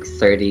I took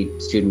 30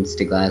 students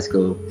to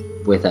Glasgow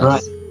with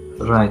us.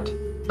 Right.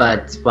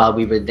 But while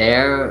we were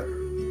there,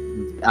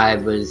 I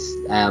was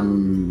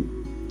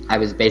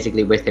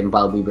basically with him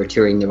while we were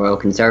touring the Royal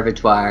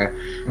Conservatoire,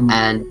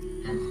 and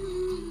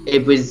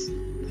it was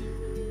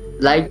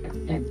like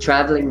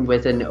traveling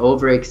with an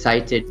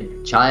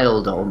overexcited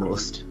child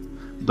almost,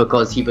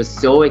 because he was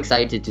so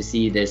excited to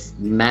see this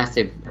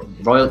massive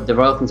the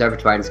Royal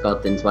Conservatoire in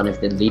Scotland is one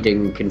of the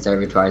leading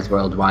conservatoires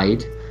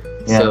worldwide.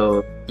 Yeah.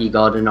 So he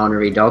got an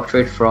honorary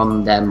doctorate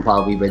from them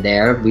while we were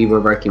there. We were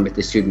working with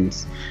the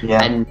students.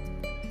 Yeah. And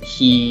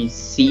he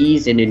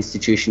sees in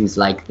institutions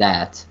like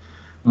that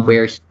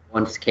where he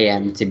wants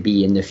KM to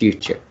be in the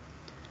future.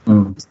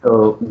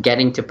 So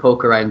getting to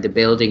poke around the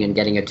building and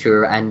getting a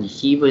tour, and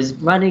he was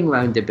running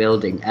around the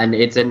building, and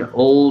it's an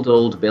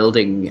old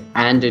building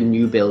and a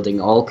new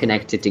building all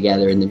connected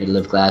together in the middle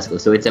of Glasgow.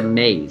 So it's a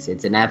maze.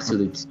 It's an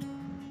absolute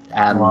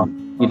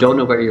you don't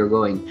know where you're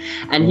going.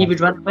 And he would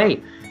run away,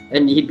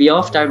 and he'd be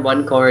off down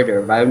one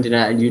corridor round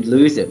and you'd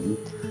lose him.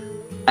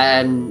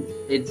 And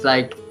it's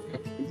like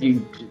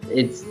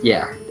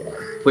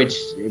which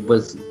it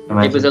was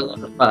a lot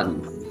of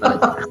fun,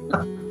 but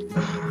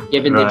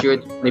given that you're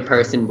the only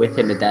person with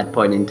him at that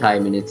point in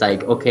time, and it's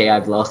like, okay,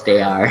 I've lost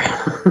AR.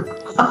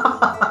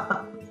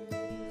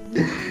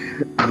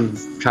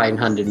 Try and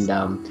hunt him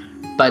down.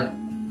 But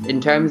in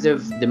terms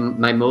of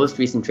my most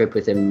recent trip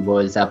with him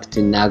was up to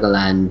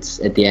Nagaland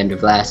at the end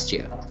of last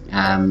year,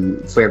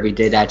 where we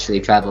did actually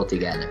travel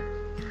together.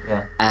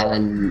 Yeah.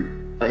 And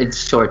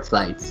it's short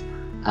flights.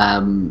 I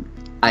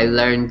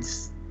learned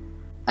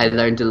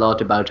a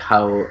lot about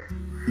how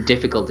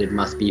difficult it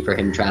must be for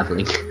him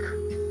traveling.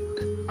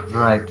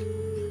 Right.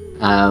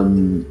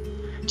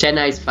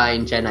 Chennai's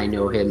fine. Chennai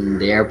know him.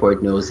 The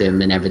airport knows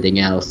him, and everything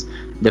else.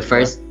 The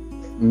first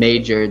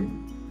major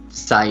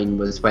sign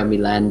was when we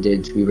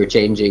landed. We were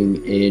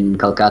changing in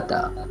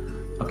Kolkata.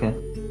 Okay.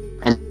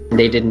 And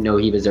they didn't know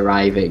he was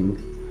arriving.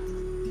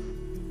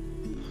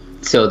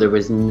 So there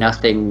was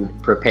nothing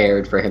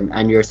prepared for him.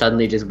 And you're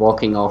suddenly just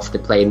walking off the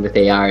plane with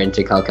AR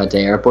into Calcutta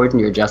airport, and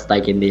you're just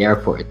like in the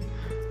airport.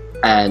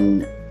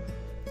 And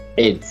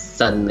it's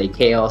suddenly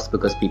chaos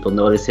because people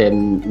notice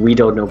him. We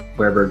don't know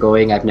where we're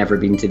going. I've never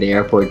been to the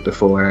airport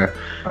before.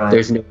 Right.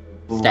 There's no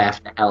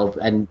staff to help,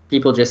 and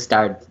people just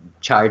start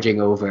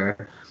charging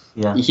over.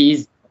 Yeah.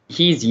 He's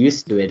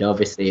used to it,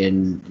 obviously,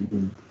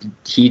 and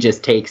he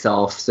just takes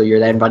off. So you're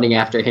then running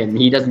after him.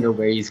 He doesn't know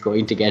where he's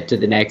going to get to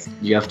the next.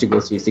 You have to go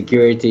through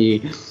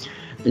security,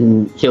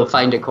 and he'll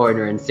find a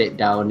corner and sit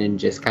down and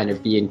just kind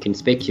of be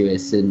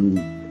inconspicuous, and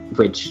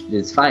which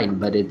is fine,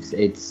 but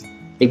it's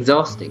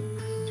exhausting.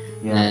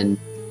 Yeah. And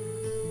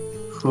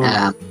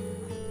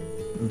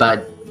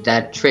but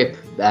that trip,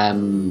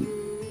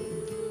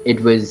 it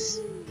was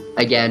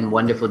again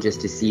wonderful just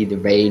to see the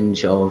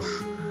range of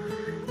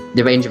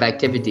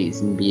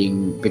activities, and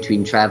being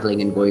between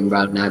traveling and going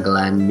around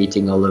Nagaland,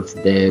 meeting all of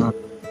the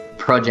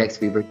projects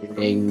we were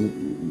doing,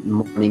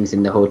 mornings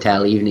in the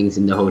hotel, evenings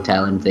in the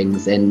hotel, and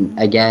things. And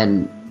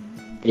again,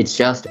 it's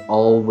just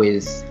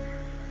always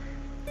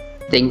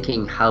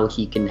thinking how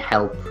he can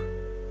help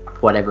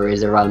whatever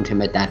is around him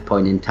at that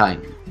point in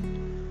time.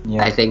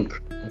 Yeah. I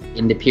think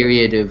in the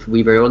period of,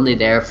 we were only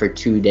there for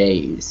 2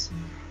 days.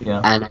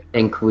 Yeah. And I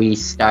think we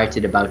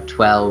started about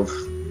 12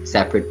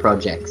 separate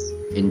projects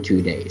in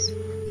 2 days.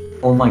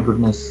 Oh my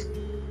goodness.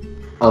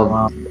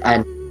 Wow.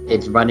 And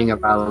it's running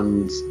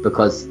around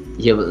because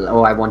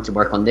I want to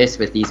work on this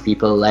with these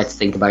people, let's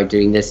think about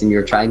doing this, and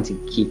you're trying to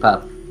keep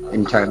up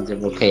in terms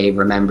of, okay,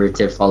 remember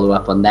to follow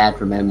up on that,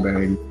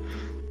 remember and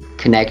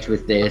connect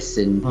with this,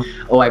 and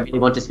I really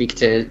want to speak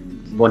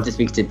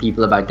to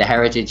people about the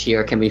heritage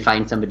here. Can we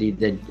find somebody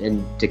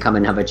to come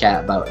and have a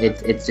chat about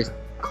it? It's just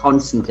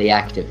constantly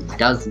active. It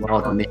does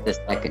not miss a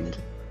second.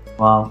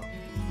 Wow.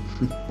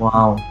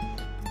 Wow.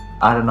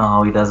 I don't know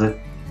how he does it.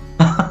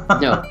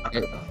 No,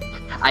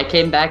 I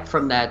came back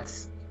from that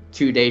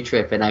 2-day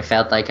trip and I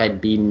felt like I'd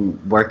been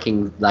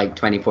working like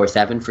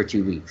 24/7 for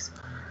 2 weeks.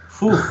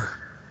 Phew.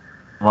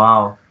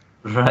 Wow.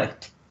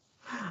 Right.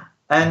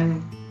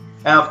 And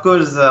of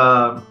course,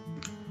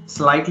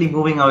 slightly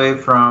moving away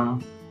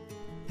from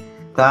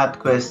that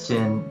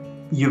question,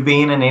 you've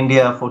been in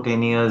India for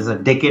 10 years, a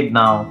decade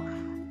now,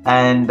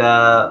 and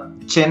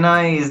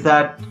Chennai, is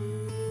that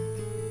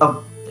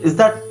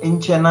in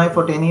Chennai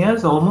for 10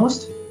 years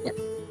almost? Yeah.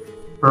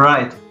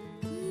 Right.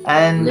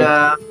 And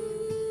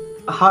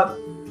how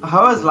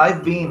has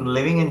life been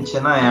living in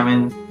Chennai? I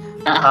mean,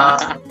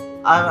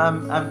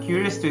 I'm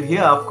curious to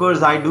hear. Of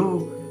course,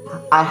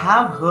 I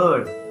have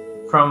heard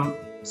from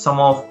some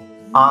of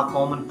our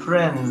common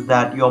friends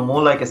that you're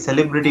more like a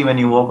celebrity when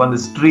you walk on the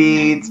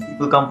streets.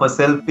 People come for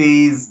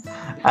selfies,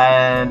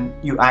 and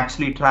you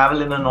actually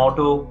travel in an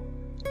auto,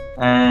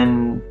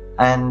 and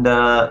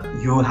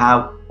you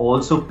have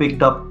also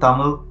picked up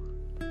Tamil.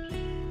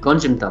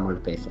 Konjam Tamil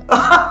pesa.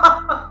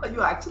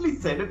 You actually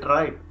said it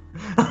right.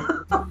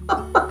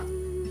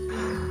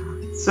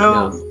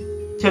 So,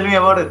 tell me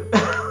about it.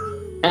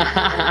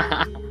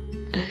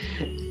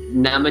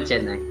 Nama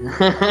Chennai.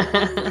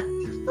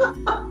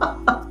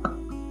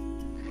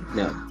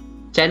 No,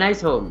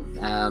 Chennai's home.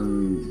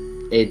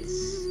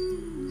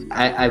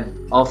 I've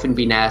often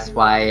been asked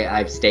why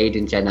I've stayed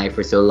in Chennai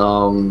for so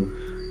long,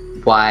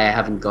 why I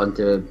haven't gone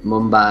to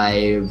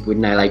Mumbai,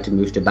 wouldn't I like to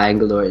move to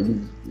Bangalore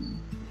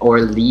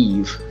or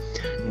leave.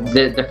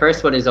 The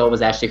first one is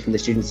always actually from the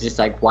students, just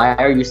like, why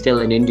are you still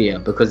in India?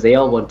 Because they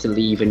all want to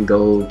leave and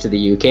go to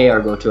the UK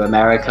or go to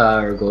America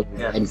or go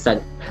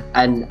instead.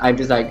 And I'm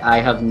just like, I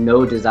have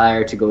no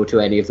desire to go to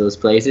any of those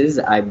places.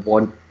 I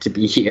want to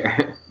be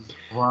here.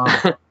 Wow.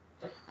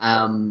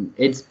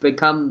 It's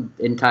become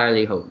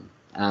entirely home.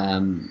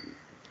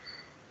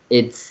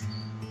 It's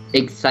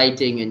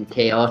exciting and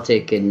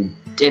chaotic and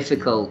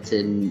difficult,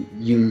 and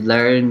you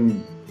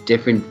learn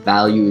different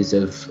values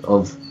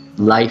of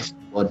life.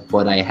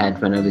 What I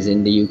had when I was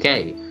in the UK,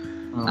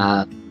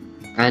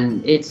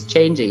 and it's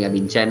changing. I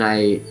mean,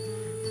 Chennai.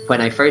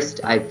 When I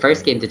first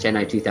came to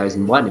Chennai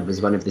 2001, it was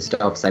one of the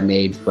stops I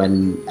made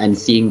and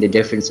seeing the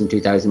difference from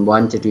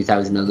 2001 to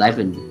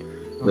 2011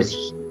 was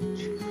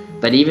huge.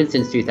 But even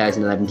since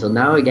 2011 till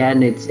now,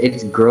 again,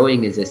 it's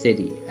growing as a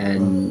city,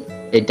 and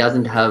it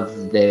doesn't have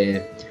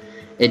the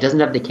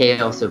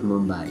chaos of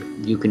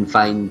Mumbai. You can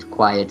find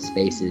quiet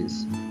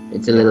spaces.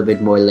 It's a little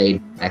bit more laid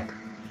back.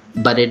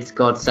 But it's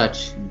got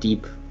such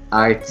deep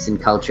arts and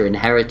culture and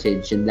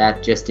heritage, and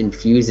that just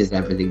infuses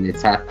everything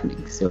that's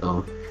happening.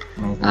 So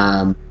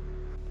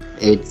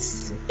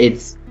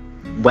it's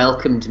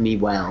welcomed me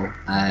well.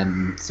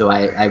 So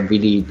I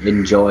really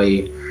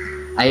enjoy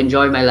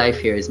my life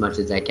here as much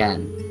as I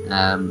can.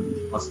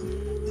 Awesome.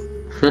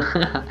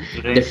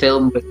 The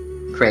film was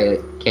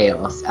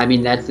chaos. I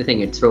mean, that's the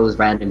thing, it throws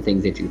random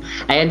things at you.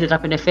 I ended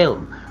up in a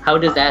film. How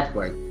does that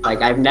work?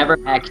 Like, I've never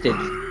acted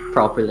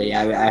properly.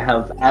 I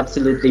have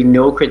absolutely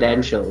no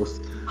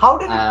credentials. How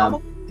did it come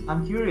up?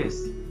 I'm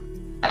curious.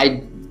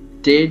 I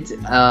did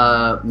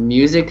a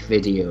music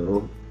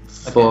video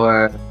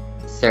for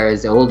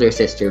Sarah's older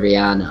sister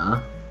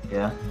Rihanna,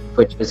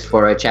 which was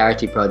for a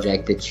charity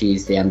project that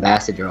she's the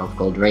ambassador of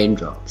called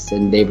Raindrops,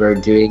 and they were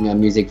doing a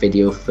music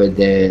video for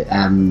the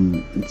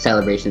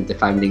celebration of the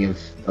founding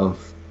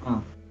of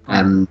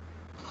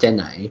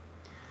Chennai,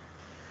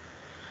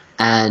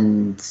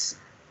 and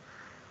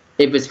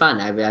it was fun.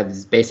 I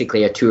was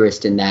basically a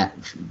tourist in that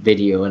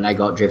video, and I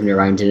got driven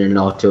around in an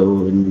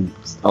auto and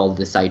all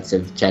the sights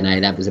of Chennai.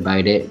 That was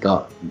about it.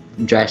 Got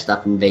dressed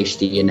up in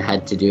Veshti and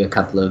had to do a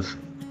couple of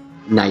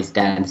nice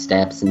dance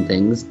steps and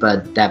things,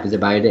 but that was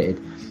about it.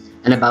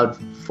 And about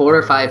 4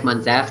 or 5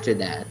 months after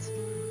that,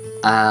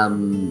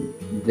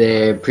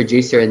 the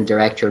producer and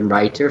director and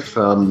writer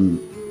from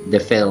the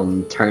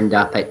film turned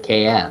up at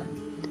KM.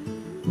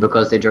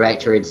 Because the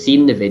director had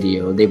seen the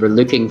video, they were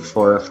looking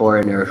for a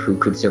foreigner who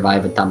could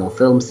survive a Tamil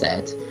film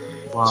set.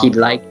 Wow. He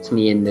liked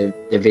me in the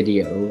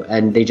video,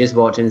 and they just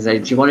watched and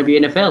said, "Do you want to be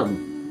in a film?"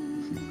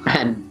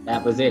 And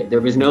that was it.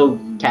 There was no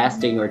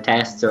casting or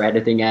tests or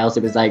anything else.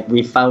 It was like,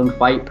 we found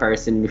white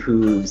person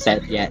who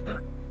said yes.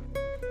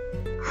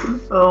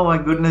 Oh my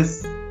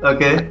goodness.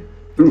 Okay.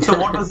 So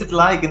what was it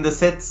like in the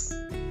sets?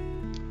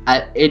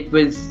 It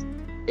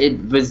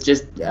was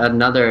just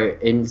another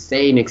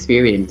insane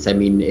experience. I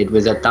mean, it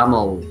was a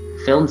Tamil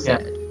film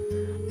set.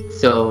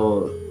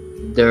 So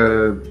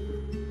there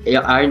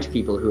aren't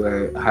people who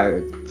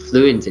are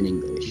fluent in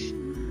English.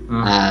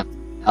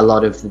 A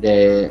lot of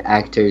the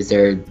actors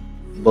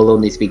will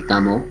only speak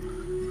Tamil.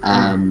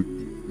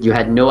 You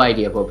had no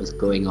idea what was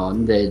going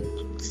on, the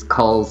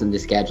calls and the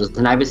schedules,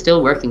 and I was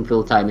still working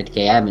full time at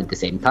KM at the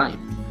same time.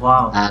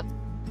 Wow.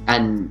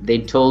 And they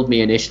told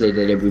me initially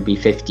that it would be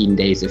 15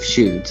 days of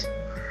shoot,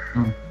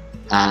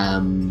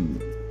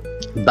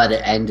 but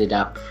it ended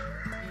up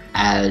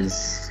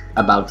as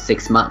about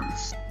 6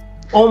 months.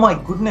 Oh my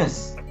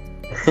goodness.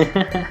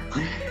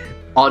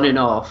 On and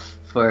off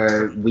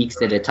for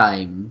weeks at a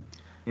time.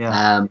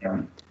 Yeah.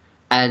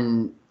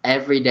 And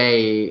every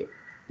day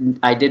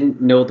I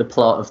didn't know the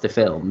plot of the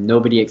film.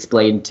 Nobody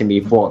explained to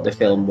me what the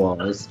film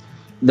was.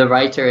 The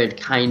writer had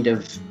kind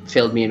of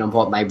filled me in on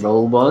what my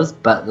role was,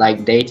 but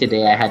like day to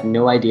day I had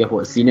no idea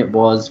what scene it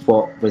was,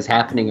 what was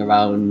happening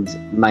around.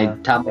 My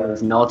Tamil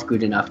was not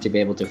good enough to be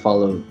able to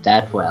follow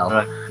that well.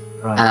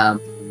 Right.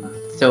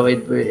 So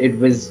it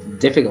was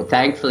difficult.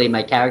 Thankfully,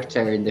 my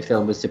character in the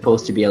film was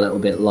supposed to be a little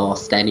bit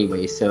lost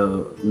anyway,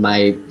 so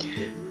my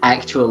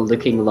actual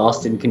looking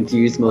lost and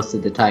confused most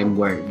of the time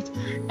worked.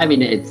 I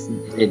mean,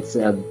 it's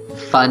a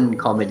fun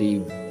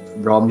comedy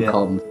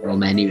rom-com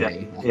film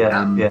anyway.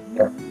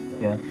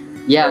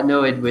 Yeah,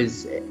 no, it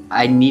was.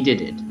 I needed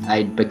it.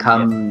 I'd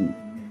become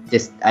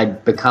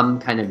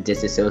kind of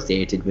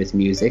disassociated with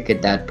music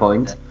at that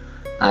point.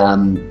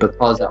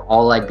 Because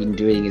all I'd been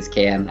doing is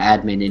KM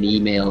admin and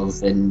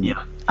emails, and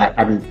I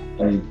hadn't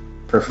been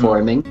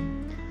performing.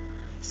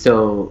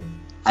 So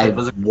it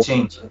was a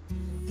change.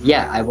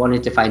 Yeah, I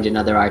wanted to find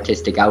another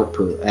artistic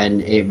output,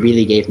 and it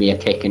really gave me a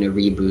kick and a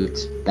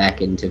reboot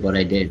back into what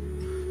I did.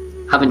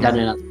 Haven't done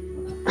another.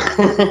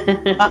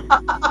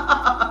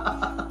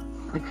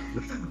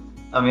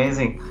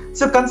 Amazing.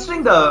 So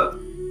considering the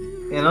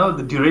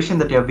duration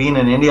that you've been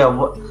in India,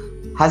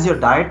 has your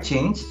diet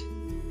changed?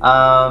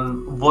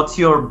 What's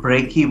your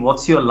breaky?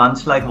 What's your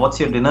lunch like? What's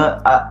your dinner?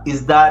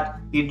 Is that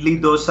idli,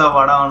 dosa,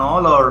 vada and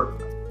all, or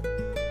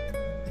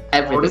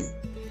everything?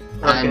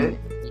 Okay. And it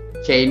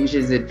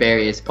changes at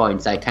various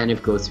points. I kind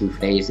of go through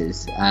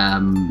phases. I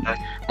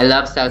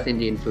love South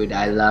Indian food.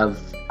 I love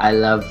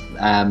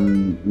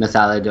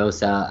masala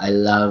dosa. I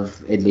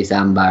love idli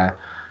sambar.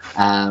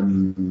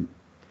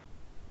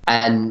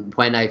 And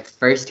when I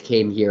first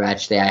came here,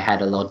 actually, I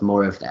had a lot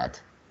more of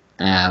that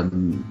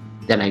than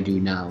I do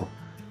now.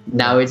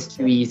 Now it's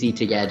too easy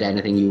to get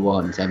anything you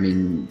want. I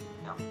mean,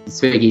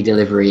 Swiggy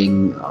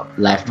delivering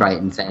left, right,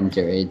 and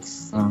center.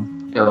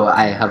 So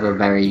I have a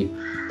very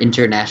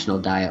international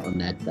diet on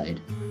that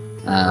side.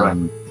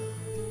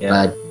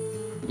 But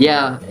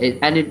yeah,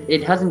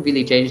 it hasn't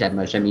really changed that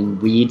much. I mean,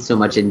 we eat so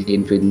much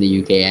Indian food in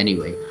the UK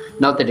anyway.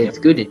 Not that it's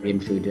good Indian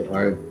food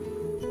or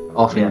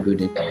often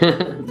good,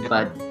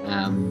 but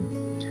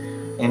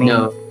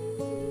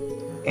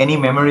any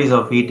memories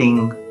of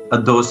eating a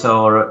dosa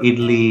or a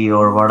idli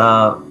or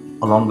vada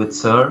along with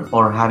Sir,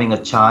 or having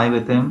a chai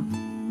with him?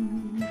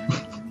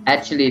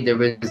 Actually, there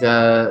was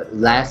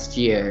last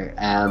year,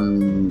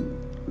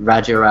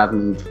 Raja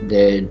Ravan,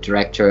 the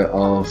director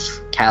of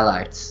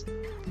CalArts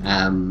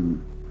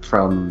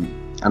from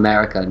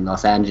America in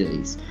Los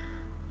Angeles,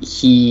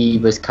 he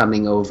was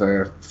coming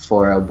over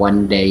for a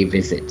one-day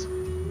visit.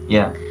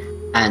 Yeah.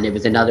 And it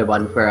was another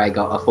one where I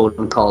got a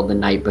phone call the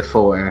night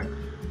before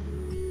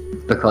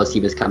because he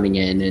was coming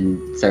in,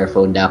 and Sir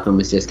phoned up and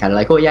was just kind of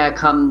like, oh yeah,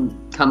 come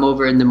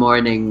over in the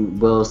morning,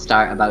 we'll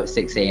start about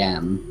 6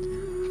 a.m,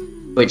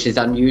 which is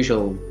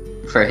unusual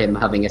for him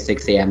having a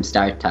 6 a.m.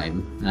 start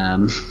time,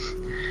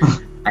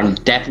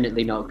 and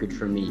definitely not good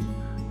for me.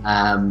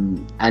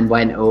 And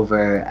went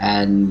over,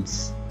 and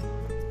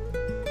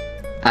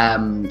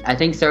I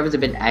think Sir was a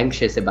bit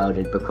anxious about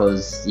it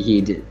because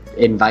he'd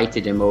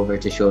invited him over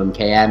to show him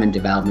KM and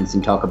developments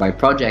and talk about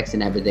projects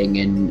and everything,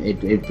 and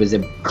it was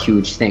a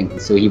huge thing.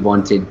 So he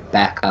wanted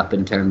backup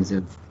in terms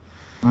of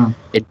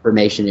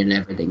information and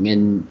everything.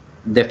 And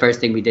the first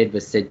thing we did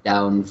was sit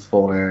down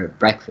for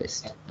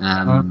breakfast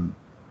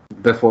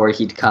before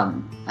he'd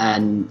come.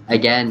 And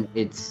again,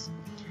 it's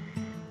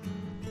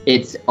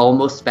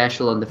almost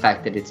special on the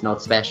fact that it's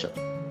not special.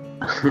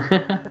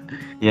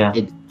 Yeah.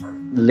 It's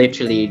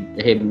literally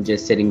him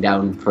just sitting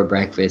down for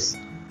breakfast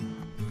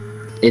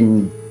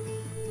in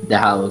the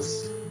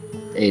house.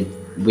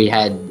 We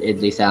had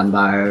idli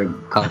sambar,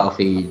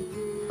 coffee,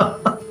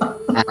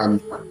 and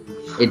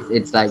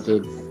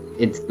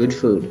it's good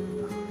food.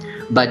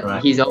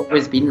 But he's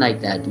always been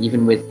like that.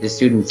 Even with the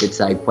students, it's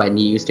like when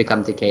he used to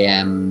come to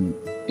KM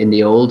in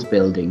the old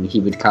building, he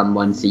would come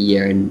once a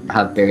year and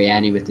have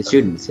biryani with the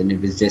students, and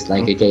it was just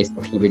like a case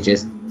of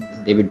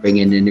they would bring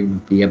in, and it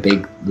would be a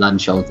big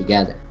lunch all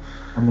together.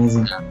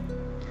 Amazing.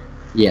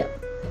 Yeah.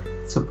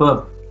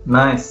 Superb.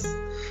 Nice.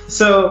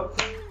 So,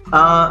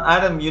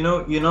 Adam, you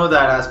know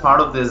that as part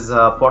of this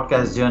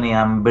podcast journey,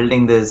 I'm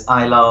building this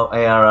I Love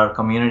ARR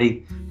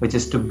community, which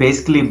is to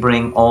basically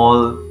bring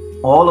all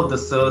of the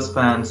Sirs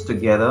fans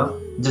together,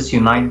 just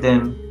unite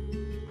them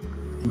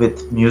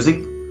with music,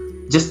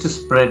 just to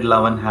spread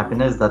love and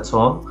happiness. That's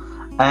all.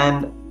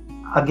 And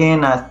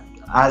again,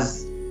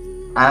 as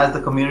as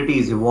the community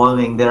is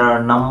evolving, there are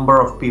a number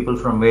of people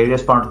from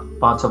various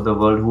parts of the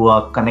world who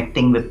are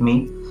connecting with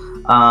me,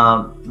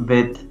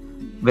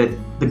 with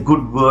the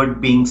good word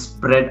being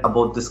spread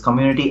about this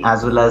community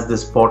as well as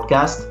this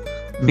podcast,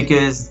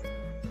 because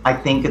I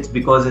think it's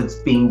because it's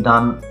being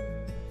done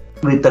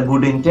with a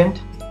good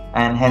intent,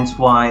 and hence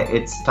why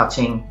it's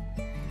touching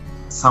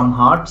some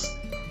hearts.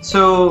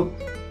 So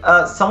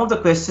some of the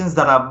questions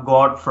that I've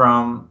got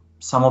from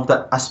some of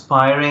the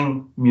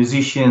aspiring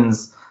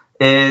musicians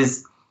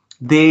is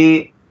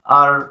they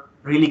are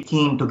really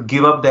keen to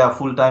give up their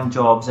full-time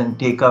jobs and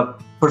take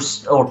up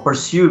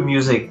pursue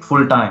music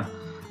full-time.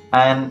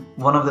 And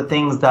one of the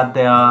things that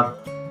they are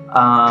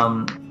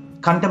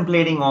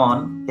contemplating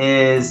on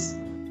is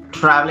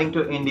traveling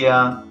to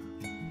India,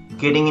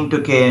 getting into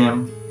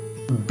KM,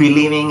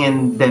 believing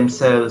in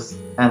themselves,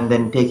 and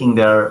then taking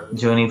their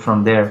journey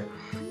from there.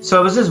 So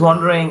I was just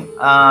wondering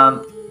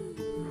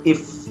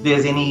if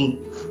there's any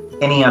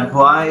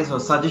advice or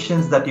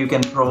suggestions that you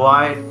can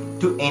provide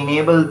to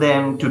enable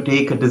them to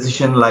take a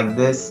decision like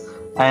this,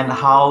 and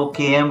how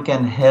KM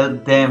can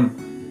help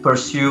them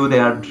pursue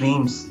their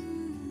dreams.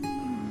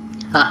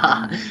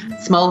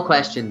 Small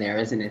question there,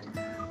 isn't it?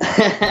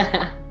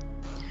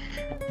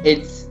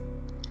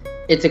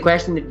 It's a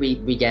question that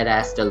we get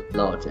asked a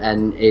lot,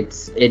 and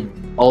it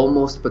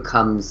almost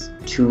becomes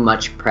too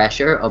much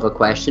pressure of a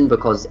question,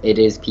 because it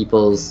is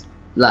people's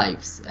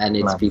lives and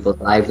it's people's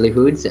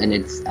livelihoods, and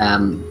it's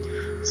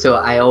so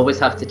I always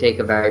have to take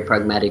a very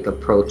pragmatic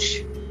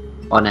approach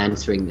on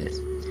answering this.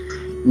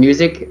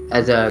 Music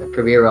as a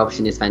career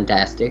option is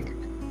fantastic,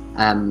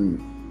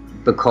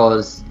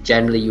 because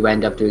generally you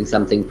end up doing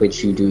something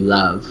which you do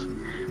love,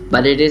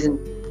 but it isn't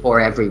for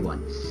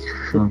everyone.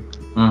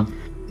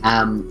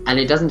 And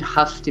it doesn't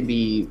have to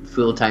be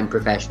full-time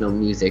professional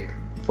music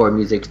for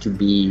music to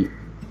be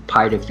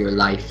part of your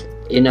life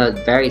in a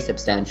very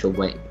substantial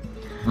way.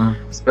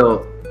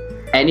 So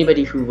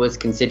anybody who was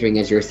considering,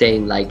 as you're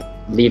saying, like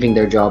leaving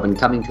their job and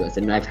coming to us,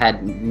 and I've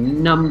had a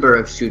number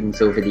of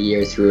students over the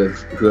years who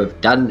have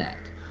done that,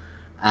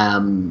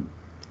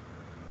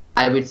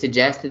 I would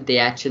suggest that they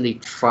actually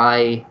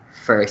try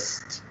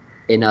first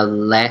in a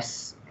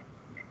less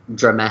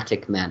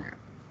dramatic manner.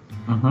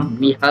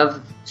 We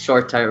have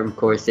short-term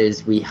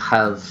courses, we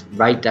have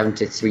right down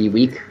to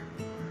 3-week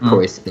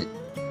courses,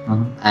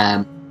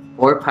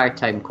 or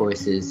part-time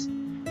courses,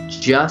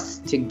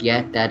 just to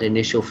get that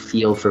initial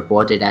feel for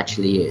what it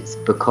actually is.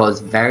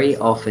 Because very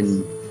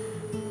often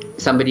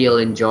somebody will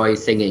enjoy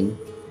singing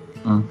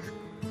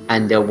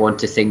and they'll want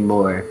to sing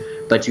more,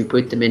 but you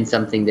put them in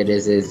something that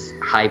is as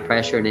high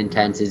pressure and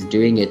intense as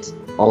doing it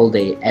all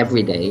day,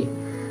 every day,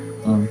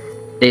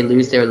 they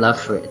lose their love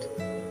for it.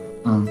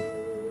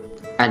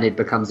 And it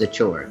becomes a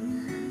chore.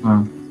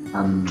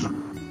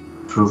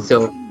 True.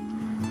 So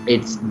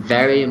it's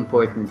very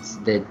important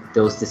that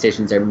those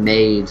decisions are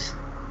made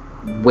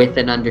with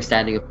an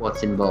understanding of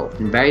what's involved.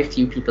 And very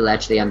few people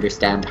actually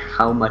understand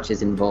how much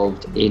is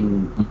involved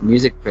in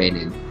music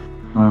training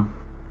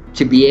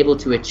to be able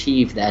to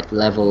achieve that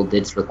level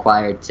that's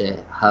required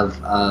to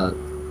have a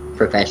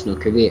professional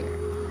career.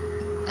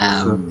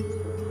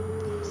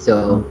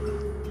 So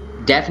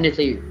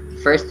definitely,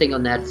 first thing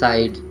on that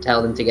side,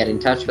 tell them to get in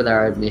touch with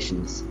our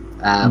admissions,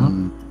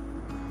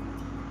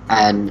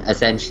 and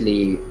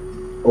essentially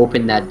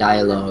open that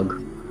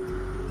dialogue.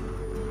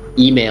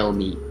 Email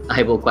me.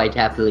 I will quite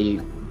happily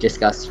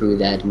discuss through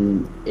that,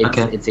 and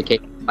it's a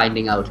case of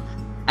finding out.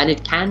 And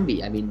it can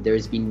be, I mean,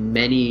 there's been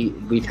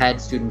we've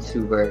had students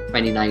who were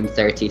 29,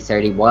 30,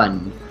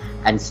 31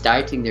 and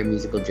starting their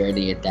musical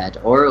journey at that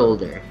or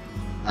older.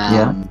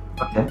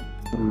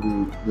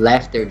 Who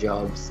left their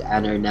jobs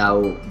and are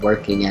now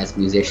working as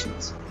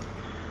musicians.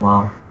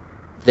 Wow.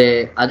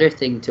 The other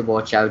thing to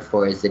watch out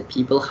for is that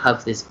people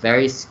have this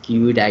very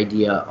skewed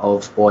idea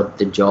of what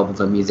the job of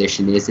a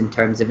musician is in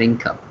terms of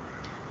income.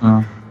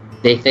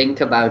 They think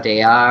about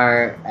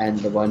AR and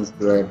the ones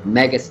who are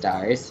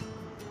megastars,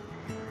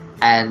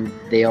 and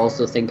they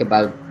also think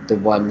about the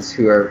ones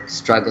who are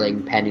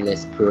struggling,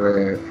 penniless,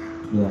 poor,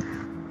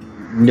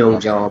 no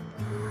job.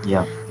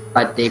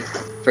 But they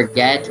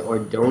forget or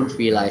don't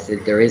realize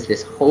that there is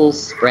this whole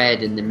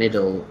spread in the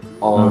middle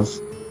of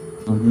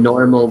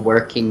normal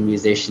working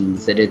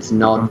musicians, that it's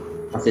not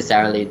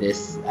necessarily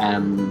this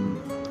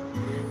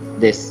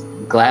this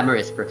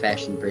glamorous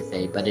profession per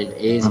se, but it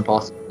is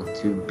possible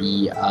to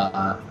be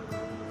a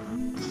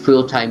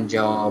full-time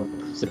job,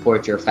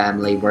 support your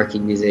family,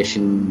 working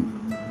musician,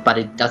 but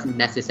it doesn't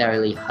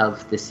necessarily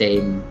have the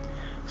same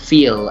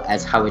feel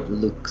as how it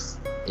looks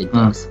it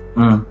does.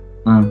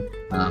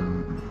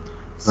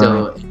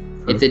 So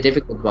it's a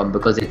difficult one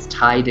because it's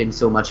tied in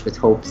so much with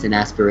hopes and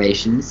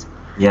aspirations.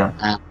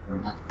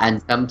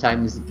 And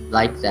sometimes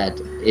like that,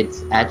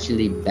 it's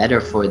actually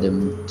better for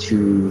them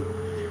to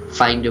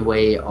find a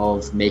way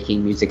of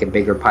making music a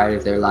bigger part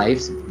of their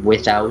lives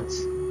without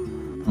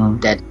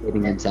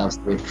dedicating themselves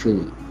to it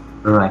fully.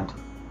 Right.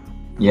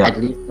 At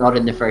least not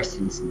in the first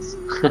instance.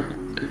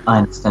 I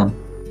understand.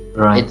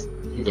 Right.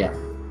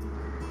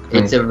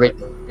 It's a risk.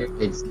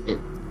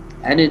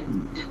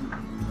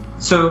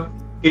 So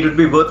it would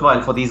be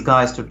worthwhile for these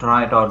guys to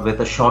try it out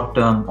with a short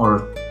term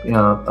or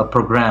a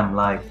program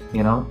like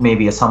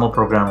maybe a summer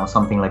program or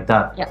something like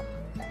that. Yeah.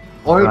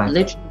 Or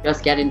literally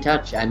just get in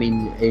touch. I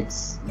mean,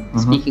 it's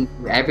speaking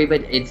to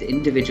everybody. It's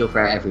individual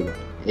for everyone.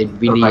 It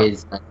really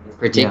is,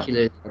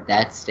 particularly at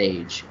that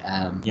stage.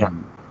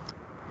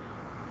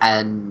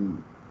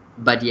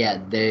 But yeah,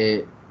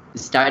 the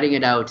starting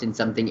it out in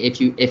something.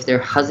 If there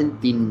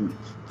hasn't been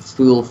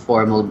full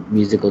formal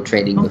musical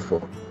training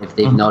before, if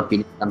they've not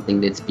been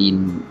something that's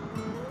been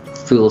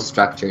full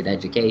structured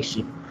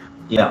education,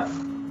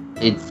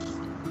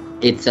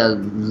 it's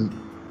a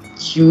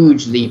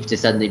huge leap to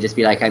suddenly just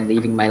be like, I'm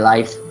leaving my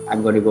life,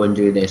 I'm going to go and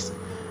do this.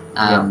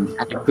 And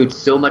it puts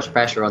so much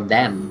pressure on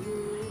them,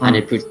 and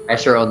it puts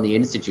pressure on the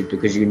institute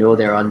because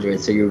they're under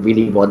it, so you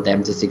really want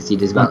them to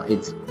succeed as well.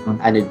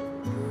 And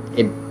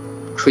it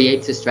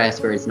creates a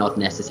stress where it's not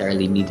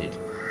necessarily needed.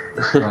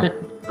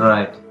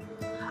 Right.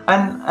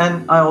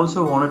 And I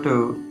also wanted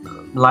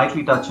to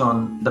lightly touch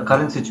on the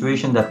current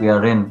situation that we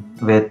are in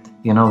with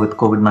with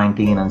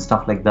COVID-19 and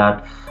stuff like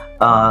that.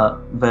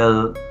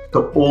 Well,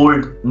 the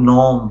old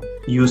norm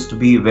used to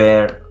be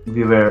where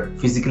we were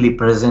physically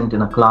present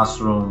in a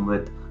classroom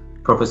with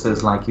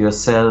professors like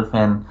yourself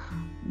and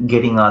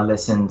getting our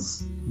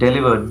lessons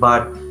delivered.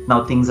 But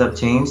now things have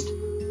changed.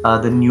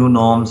 The new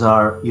norms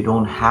are you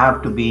don't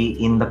have to be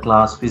in the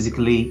class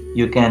physically.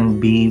 You can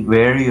be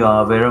where you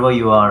are, wherever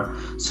you are.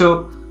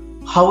 So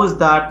how is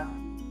that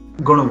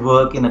going to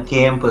work in a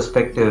KM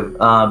perspective?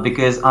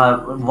 Because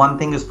one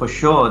thing is for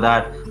sure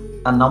that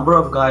a number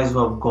of guys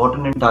who have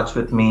gotten in touch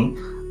with me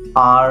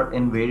are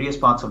in various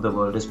parts of the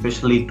world,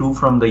 especially 2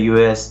 from the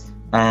US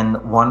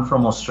and 1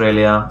 from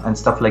Australia and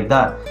stuff like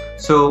that.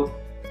 So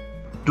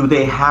do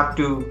they have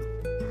to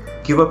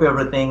give up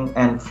everything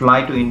and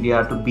fly to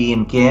India to be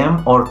in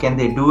KM, or can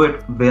they do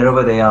it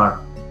wherever they are?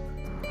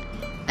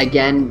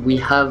 Again, we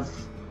have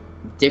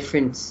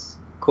different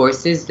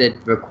courses that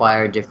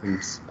require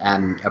different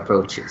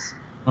approaches.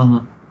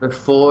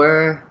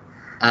 Before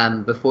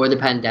the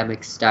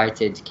pandemic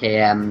started,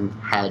 KM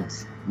had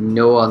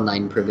no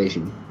online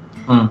provision.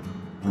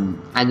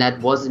 And that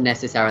wasn't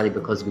necessarily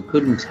because we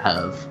couldn't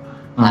have.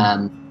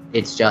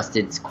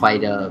 It's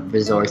quite a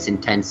resource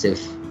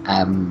intensive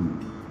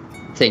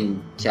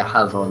thing to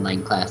have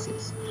online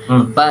classes.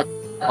 But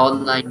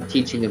online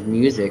teaching of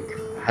music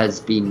has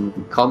been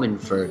common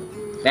for a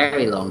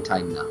very long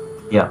time now.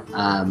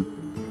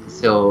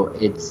 So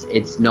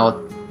it's not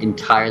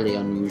entirely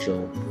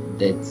unusual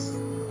that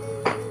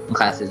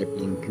classes are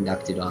being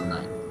conducted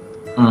online.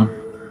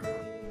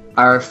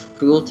 Our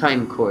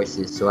full-time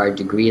courses, so our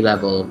degree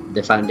level,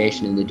 the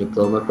foundation and the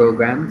diploma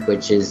program,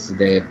 which is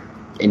the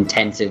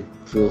intensive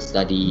full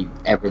study,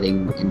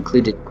 everything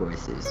included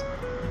courses,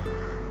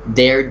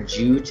 they're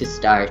due to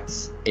start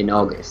in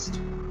August.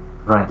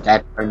 Right.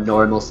 That our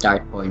normal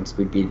start points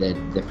would be the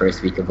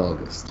first week of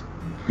August.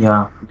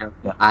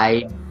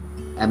 I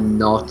am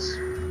not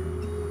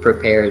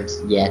prepared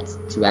yet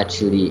to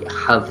actually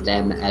have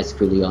them as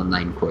fully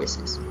online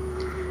courses.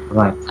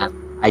 Right.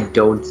 I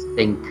don't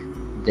think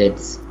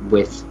that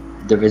with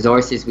the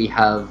resources we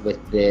have, with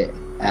the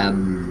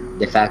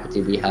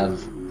faculty we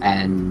have,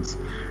 and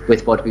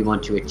with what we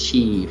want to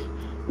achieve,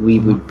 we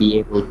would be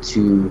able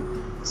to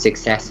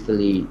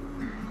successfully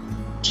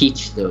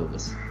teach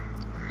those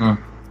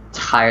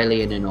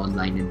entirely in an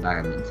online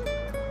environment.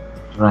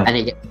 Right. And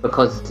again,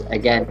 because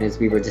as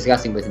we were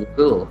discussing with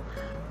Nicole,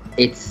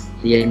 it's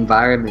the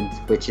environment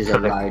which is a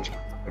large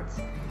part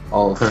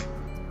of.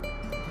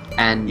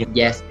 And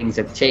yes, things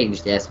have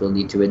changed. Yes, we'll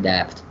need to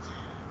adapt.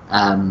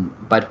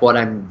 But what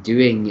I'm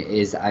doing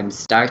is I'm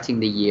starting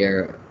the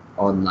year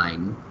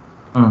online,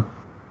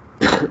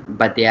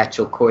 but the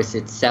actual course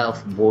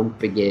itself won't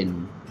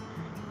begin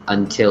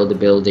until the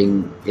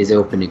building is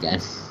open again.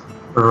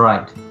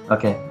 Right.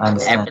 Okay, I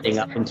understand. Everything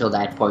up until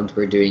that point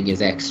we're doing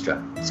is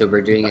extra. So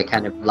we're doing a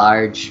kind of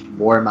large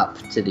warm-up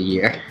to the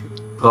year.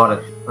 Got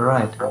it.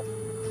 Right.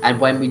 And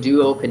when we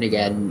do open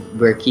again,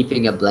 we're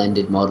keeping a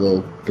blended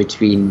model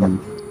between...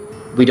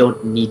 We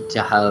don't need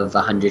to have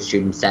 100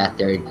 students sat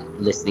there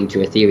listening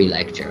to a theory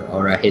lecture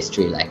or a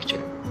history lecture.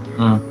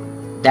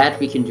 That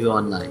we can do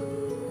online.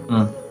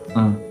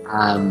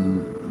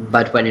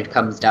 But when it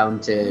comes down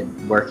to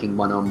working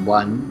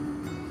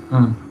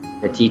one-on-one,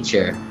 the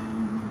teacher,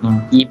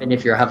 even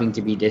if you're having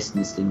to be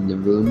distanced in the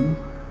room,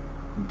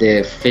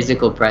 the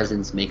physical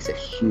presence makes a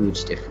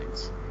huge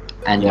difference.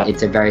 And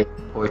it's a very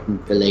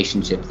important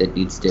relationship that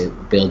needs to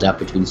build up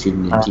between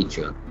student and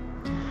teacher.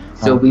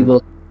 So we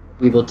will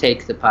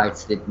take the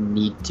parts that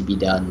need to be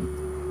done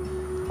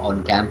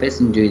on campus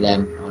and do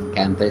them on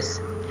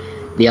campus.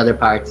 The other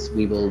parts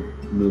we will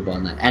move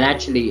on. And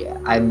actually,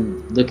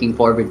 I'm looking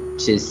forward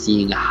to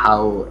seeing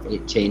how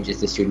it changes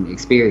the student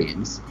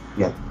experience.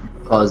 Yeah.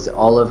 Because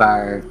all of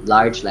our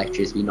large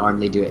lectures we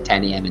normally do at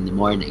 10 a.m. in the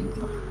morning.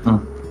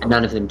 And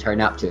none of them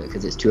turn up to it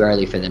because it's too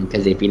early for them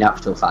because they've been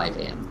up till 5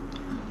 a.m.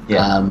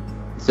 Yeah.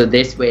 So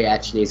this way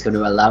actually is going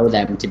to allow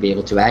them to be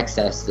able to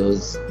access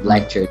those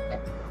lectures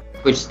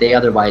which they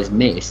otherwise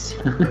miss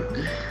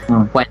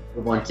when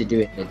they want to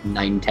do it at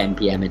 9-10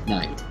 p.m. at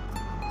night.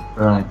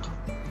 Right,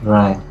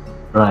 right,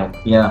 right.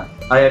 Yeah,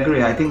 I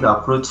agree. I think the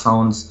approach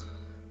sounds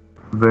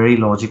very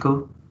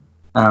logical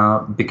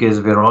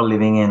because we're all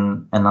living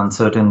in an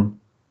uncertain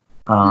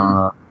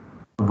uh,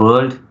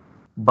 world,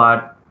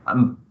 but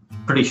I'm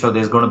pretty sure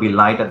there's going to be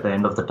light at the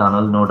end of the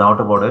tunnel, no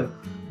doubt about it.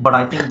 But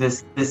I think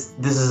this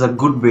is a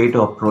good way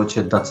to approach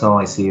it. That's how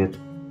I see it.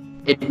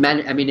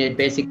 It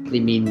basically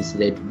means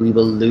that we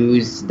will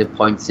lose the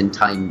points in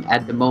time.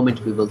 At the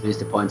moment, we will lose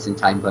the points in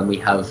time when we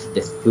have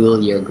the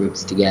full year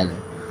groups together.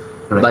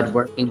 Right. But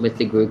working with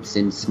the groups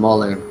in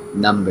smaller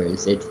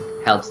numbers, it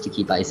helps to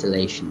keep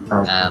isolation.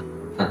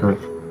 Agree.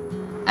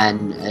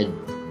 And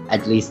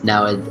at least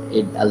now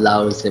it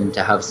allows them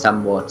to have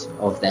somewhat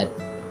of that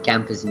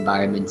campus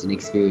environment and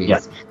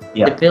experience.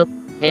 Yeah.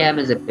 KM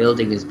as a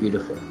building is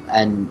beautiful,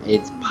 and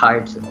it's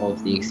part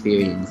of the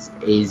experience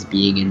is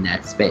being in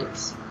that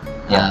space.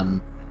 Yeah.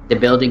 The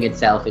building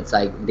itself, it's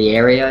like the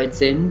area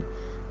it's in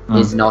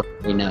is not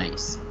very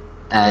nice,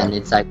 and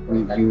it's like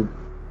you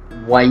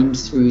wind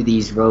through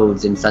these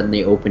roads and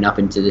suddenly open up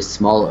into this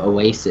small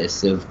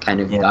oasis of kind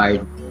of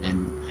garden,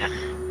 and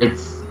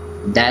it's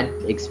that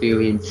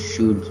experience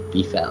should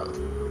be felt.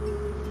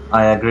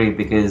 I agree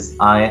because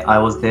I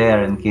was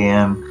there in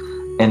KM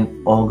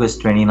in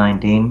August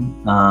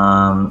 2019,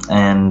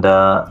 and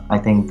I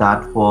think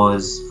that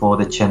was for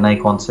the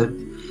Chennai concert.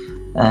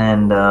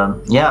 And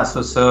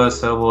so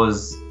Sir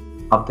was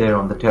up there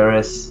on the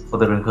terrace for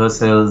the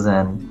rehearsals,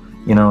 and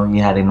he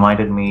had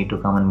invited me to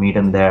come and meet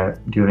him there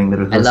during the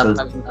rehearsals.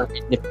 I love how you were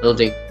in the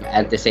building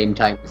at the same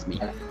time as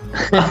me.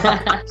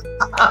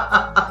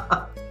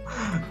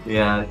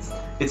 Yeah,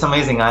 it's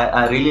amazing.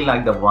 I really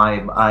like the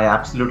vibe. I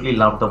absolutely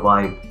love the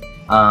vibe.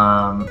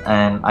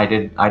 And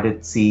I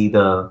did see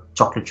the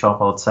chocolate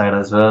shop outside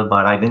as well,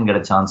 but I didn't get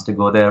a chance to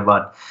go there.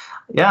 But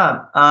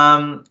yeah,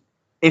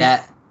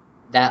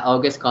 that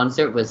August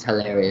concert was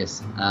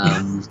hilarious.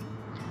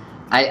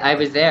 I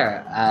was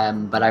there,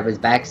 but I was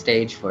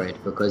backstage for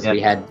it because we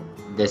had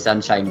the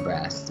Sunshine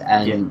Brass,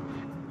 and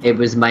it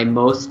was my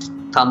most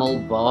tummel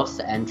boss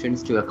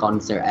entrance to a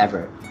concert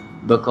ever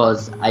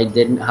because I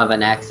didn't have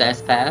an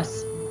access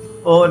pass.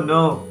 Oh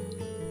no!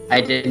 I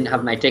didn't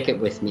have my ticket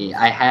with me.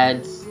 I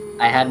had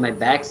my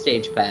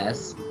backstage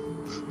pass,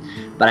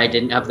 but I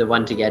didn't have the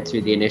one to get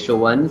through the initial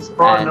ones.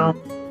 Oh no!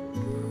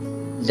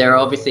 They're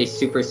obviously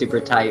super, super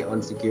tight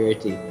on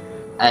security.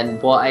 And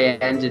what I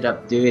ended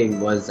up doing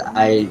was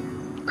I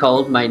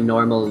called my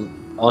normal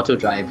auto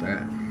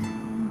driver,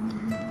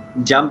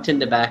 jumped in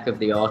the back of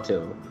the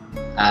auto,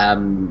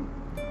 and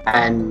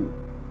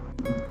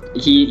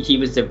he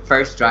was the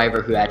first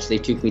driver who actually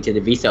took me to the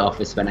visa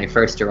office when I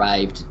first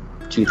arrived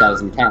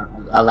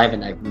 2010,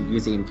 11, I've been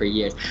using him for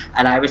years.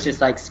 And I was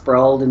just like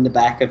sprawled in the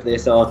back of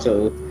this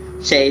auto,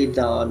 shades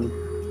on,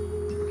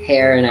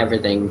 hair and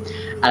everything.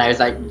 And I was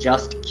like,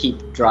 just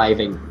keep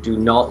driving. Do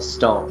not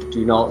stop.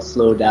 Do not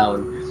slow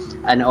down.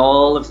 And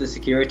all of the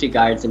security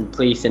guards and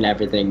police and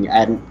everything.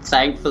 And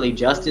thankfully,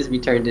 just as we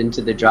turned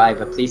into the drive,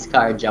 a police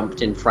car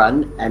jumped in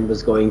front and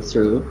was going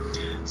through.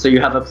 So you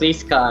have a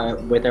police car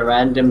with a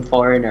random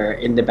foreigner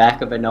in the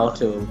back of an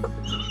auto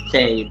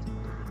shade.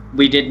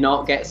 We did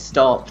not get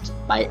stopped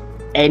by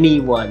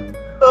anyone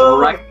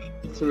right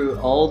through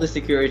all the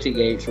security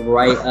gates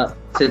right up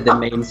to the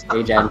main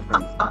stage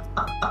entrance.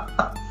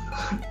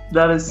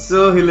 That is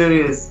so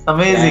hilarious.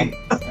 Amazing.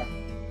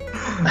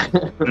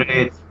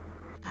 Great.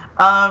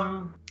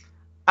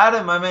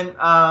 Adam, I mean,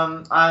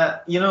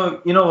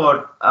 you know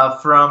what?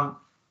 From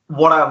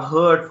what I've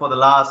heard for the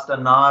last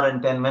an hour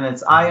and 10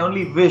 minutes, I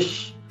only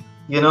wish,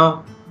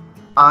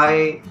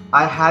 I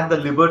had the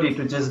liberty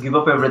to just give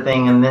up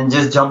everything and then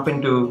just jump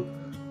into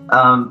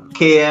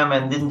KM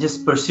and then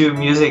just pursue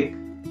music.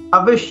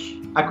 I wish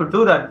I could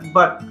do that,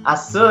 but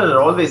as Sir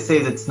always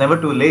says, it's never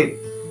too late.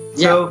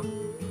 So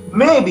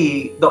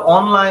maybe the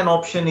online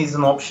option is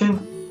an option.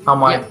 I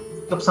might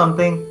pick up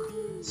something.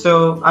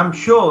 So I'm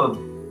sure,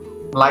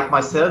 like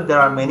myself, there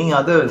are many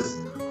others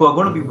who are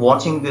going to be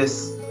watching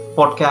this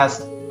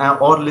podcast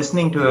or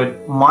listening to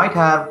it, might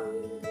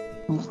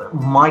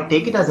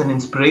take it as an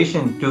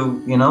inspiration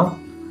to,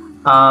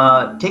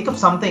 take up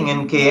something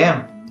in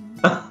KM.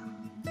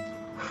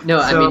 No,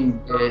 so, I mean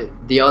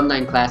the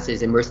online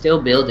classes, and we're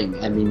still building.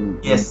 I mean,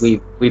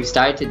 we've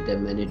started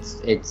them, and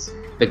it's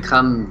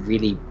become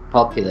really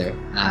popular.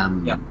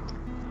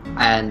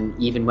 And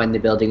even when the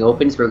building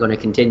opens, we're going to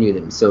continue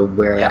them. So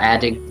we're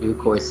adding new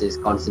courses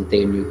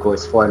constantly, new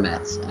course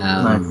formats.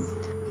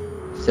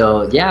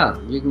 So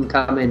you can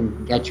come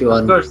and get you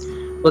on. Of course.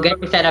 We'll get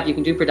you set up. You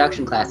can do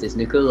production classes.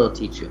 Nakul will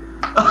teach you.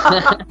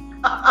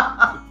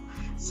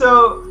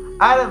 So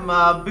Adam,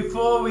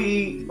 before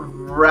we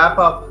wrap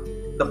up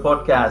the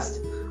podcast,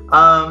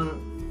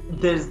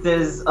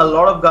 there's a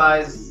lot of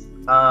guys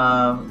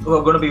who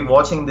are going to be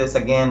watching this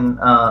again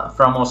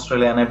from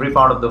Australia and every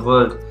part of the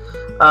world.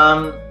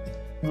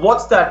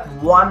 What's that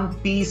one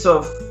piece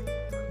of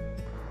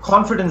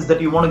confidence that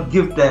you want to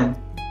give them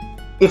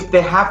if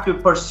they have to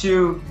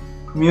pursue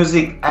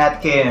music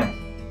at KM?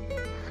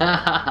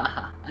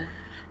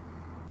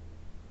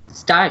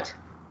 Start.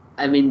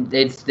 I mean,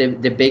 it's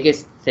the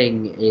biggest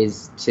thing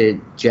is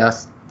to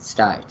just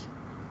start.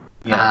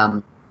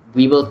 Yeah.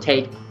 We will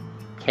take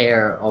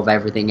care of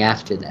everything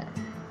after that.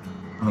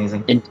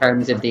 Amazing. In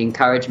terms of the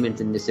encouragement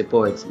and the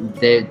support,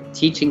 the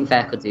teaching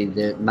faculty,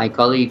 my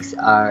colleagues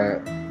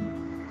are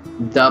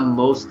the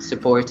most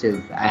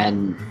supportive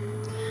and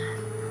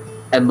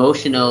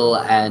emotional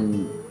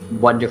and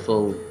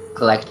wonderful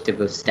collective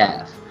of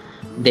staff.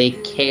 They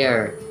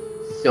care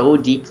so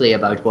deeply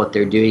about what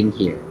they're doing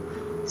here.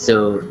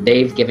 So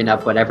they've given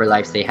up whatever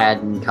lives they had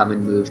and come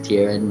and moved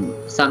here, and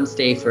some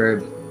stay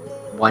for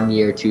 1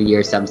 year, 2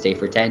 years, some stay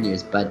for 10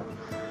 years. But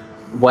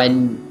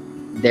when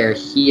they're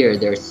here,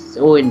 they're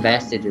so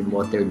invested in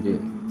what they're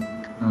doing.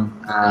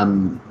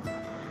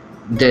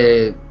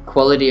 The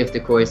quality of the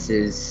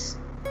courses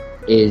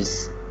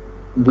is,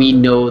 we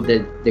know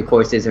that the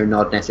courses are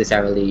not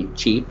necessarily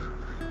cheap.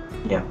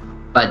 Yeah.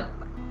 But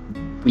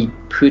we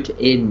put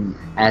in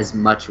as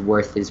much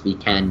worth as we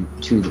can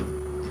to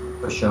them.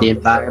 For sure. The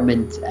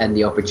environment and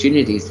the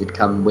opportunities that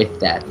come with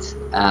that.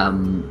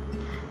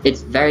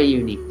 It's very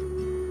unique.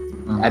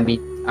 I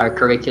mean, our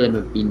curriculum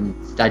have been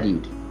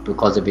studied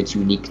because of its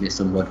uniqueness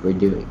and what we're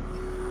doing.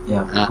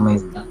 Yeah,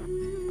 amazing.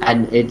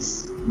 And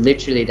it's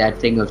literally that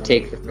thing of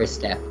take the first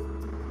step.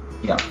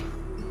 Yeah.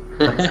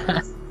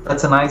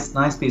 That's a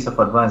nice piece of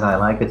advice. I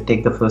like it.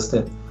 Take the first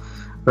step.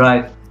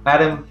 Right.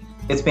 Adam,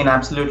 it's been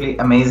absolutely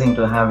amazing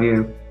to have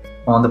you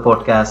on the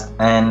podcast.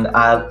 And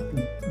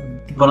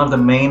one of the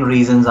main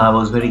reasons I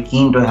was very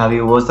keen to have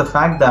you was the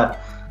fact that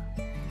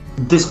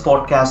this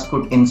podcast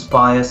could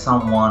inspire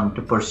someone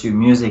to pursue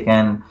music.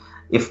 And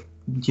if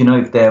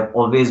they've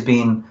always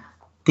been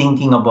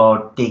thinking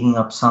about taking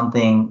up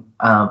something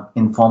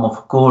in form of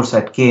a course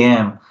at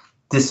KM,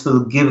 this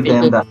will give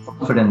them that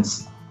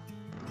confidence.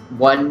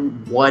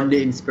 One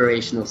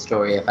inspirational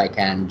story, if I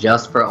can,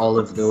 just for all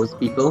of those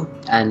people.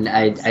 And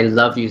I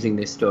love using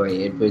this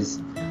story. It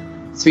was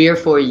 3 or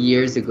 4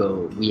 years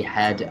ago. We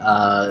had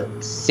a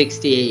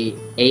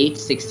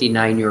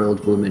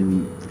 69-year-old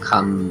woman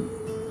come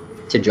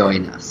to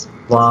join us.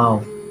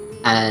 Wow.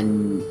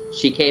 And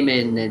she came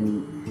in,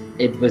 and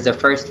it was a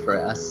first for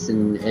us,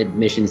 and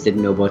admissions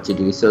didn't know what to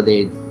do. So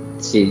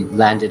she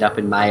landed up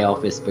in my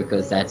office,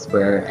 because that's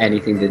where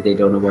anything that they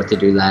don't know what to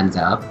do lands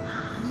up.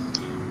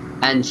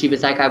 And she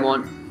was like, I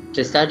want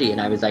to study.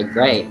 And I was like,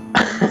 great,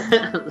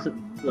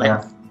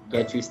 let's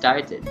get you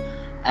started.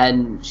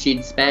 And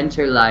she'd spent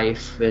her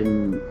life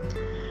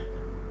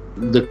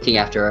looking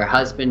after her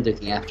husband,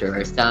 looking after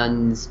her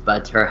sons,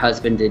 but her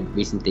husband had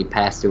recently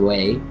passed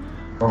away.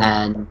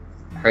 And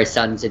her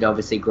sons had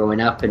obviously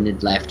grown up and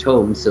had left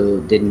home,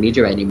 so didn't need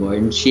her anymore.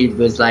 And she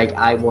was like,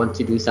 I want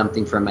to do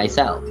something for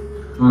myself.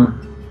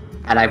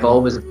 And I've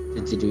always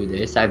wanted to do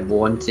this. I've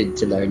wanted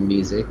to learn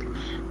music.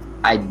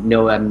 I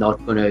know I'm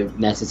not going to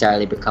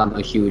necessarily become a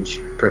huge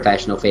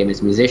professional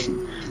famous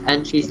musician.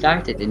 And she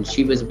started, and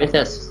she was with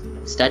us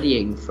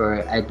studying for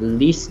at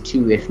least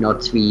 2, if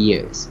not 3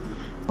 years.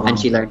 And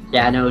she learned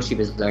piano, she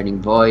was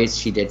learning voice,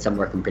 she did some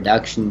work in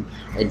production.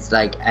 It's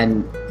like,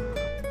 and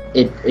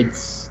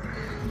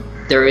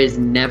there is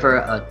never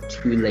a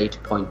too late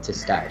point to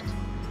start.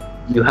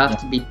 You have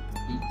to be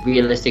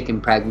realistic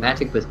and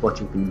pragmatic with what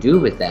you can do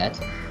with that.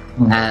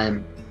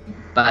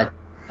 But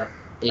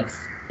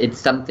it's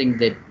something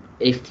that,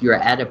 if you're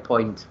at a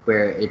point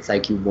where it's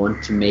like you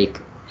want to make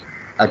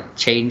a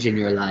change in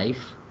your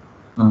life,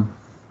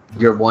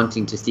 you're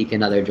wanting to seek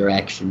another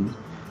direction,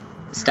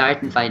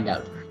 start and find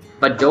out.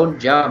 But don't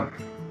jump.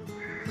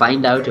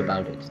 Find out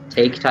about it.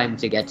 Take time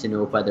to get to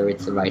know whether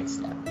it's the right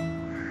step.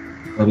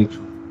 Very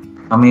true.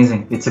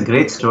 Amazing. It's a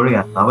great story.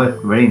 I love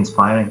it. Very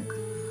inspiring.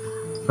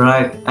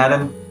 Right,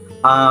 Adam.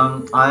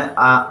 I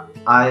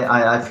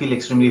feel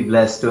extremely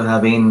blessed to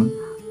have been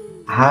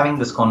having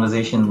this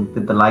conversation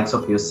with the likes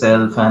of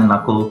yourself and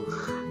Nakul.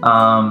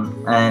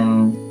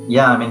 And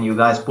yeah, I mean, you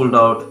guys pulled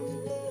out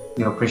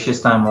your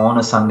precious time on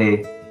a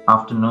Sunday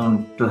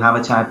afternoon to have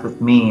a chat with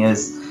me.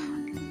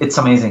 It's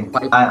amazing.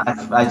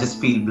 I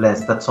just feel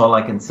blessed. That's all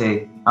I can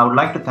say. I would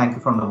like to thank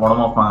you from the bottom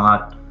of my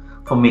heart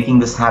for making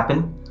this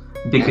happen,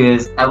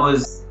 because I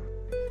was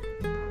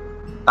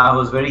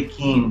very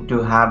keen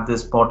to have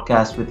this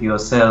podcast with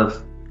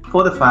yourself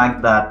for the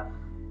fact that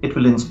it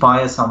will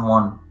inspire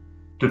someone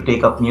to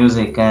take up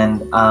music,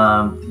 and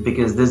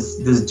because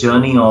this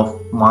journey of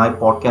my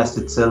podcast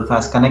itself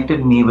has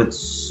connected me with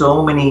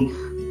so many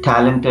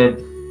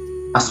talented,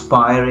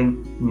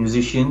 aspiring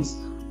musicians,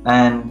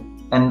 and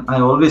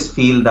I always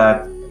feel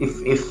that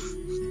if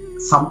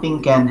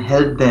something can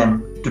help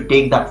them to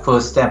take that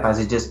first step, as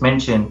you just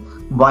mentioned,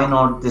 why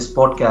not this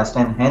podcast?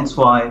 And hence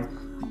why,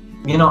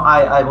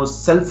 I was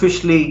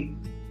selfishly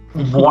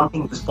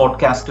wanting this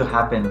podcast to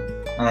happen.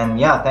 And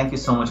yeah, thank you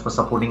so much for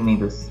supporting me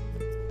this.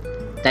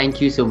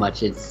 Thank you so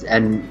much.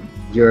 And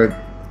you're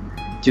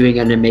doing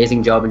an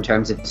amazing job in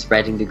terms of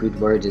spreading the good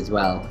word as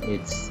well.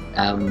 It's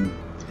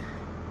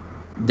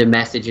the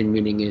message and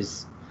meaning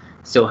is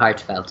so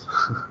heartfelt.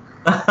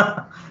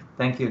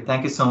 Thank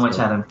you so much,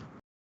 Adam.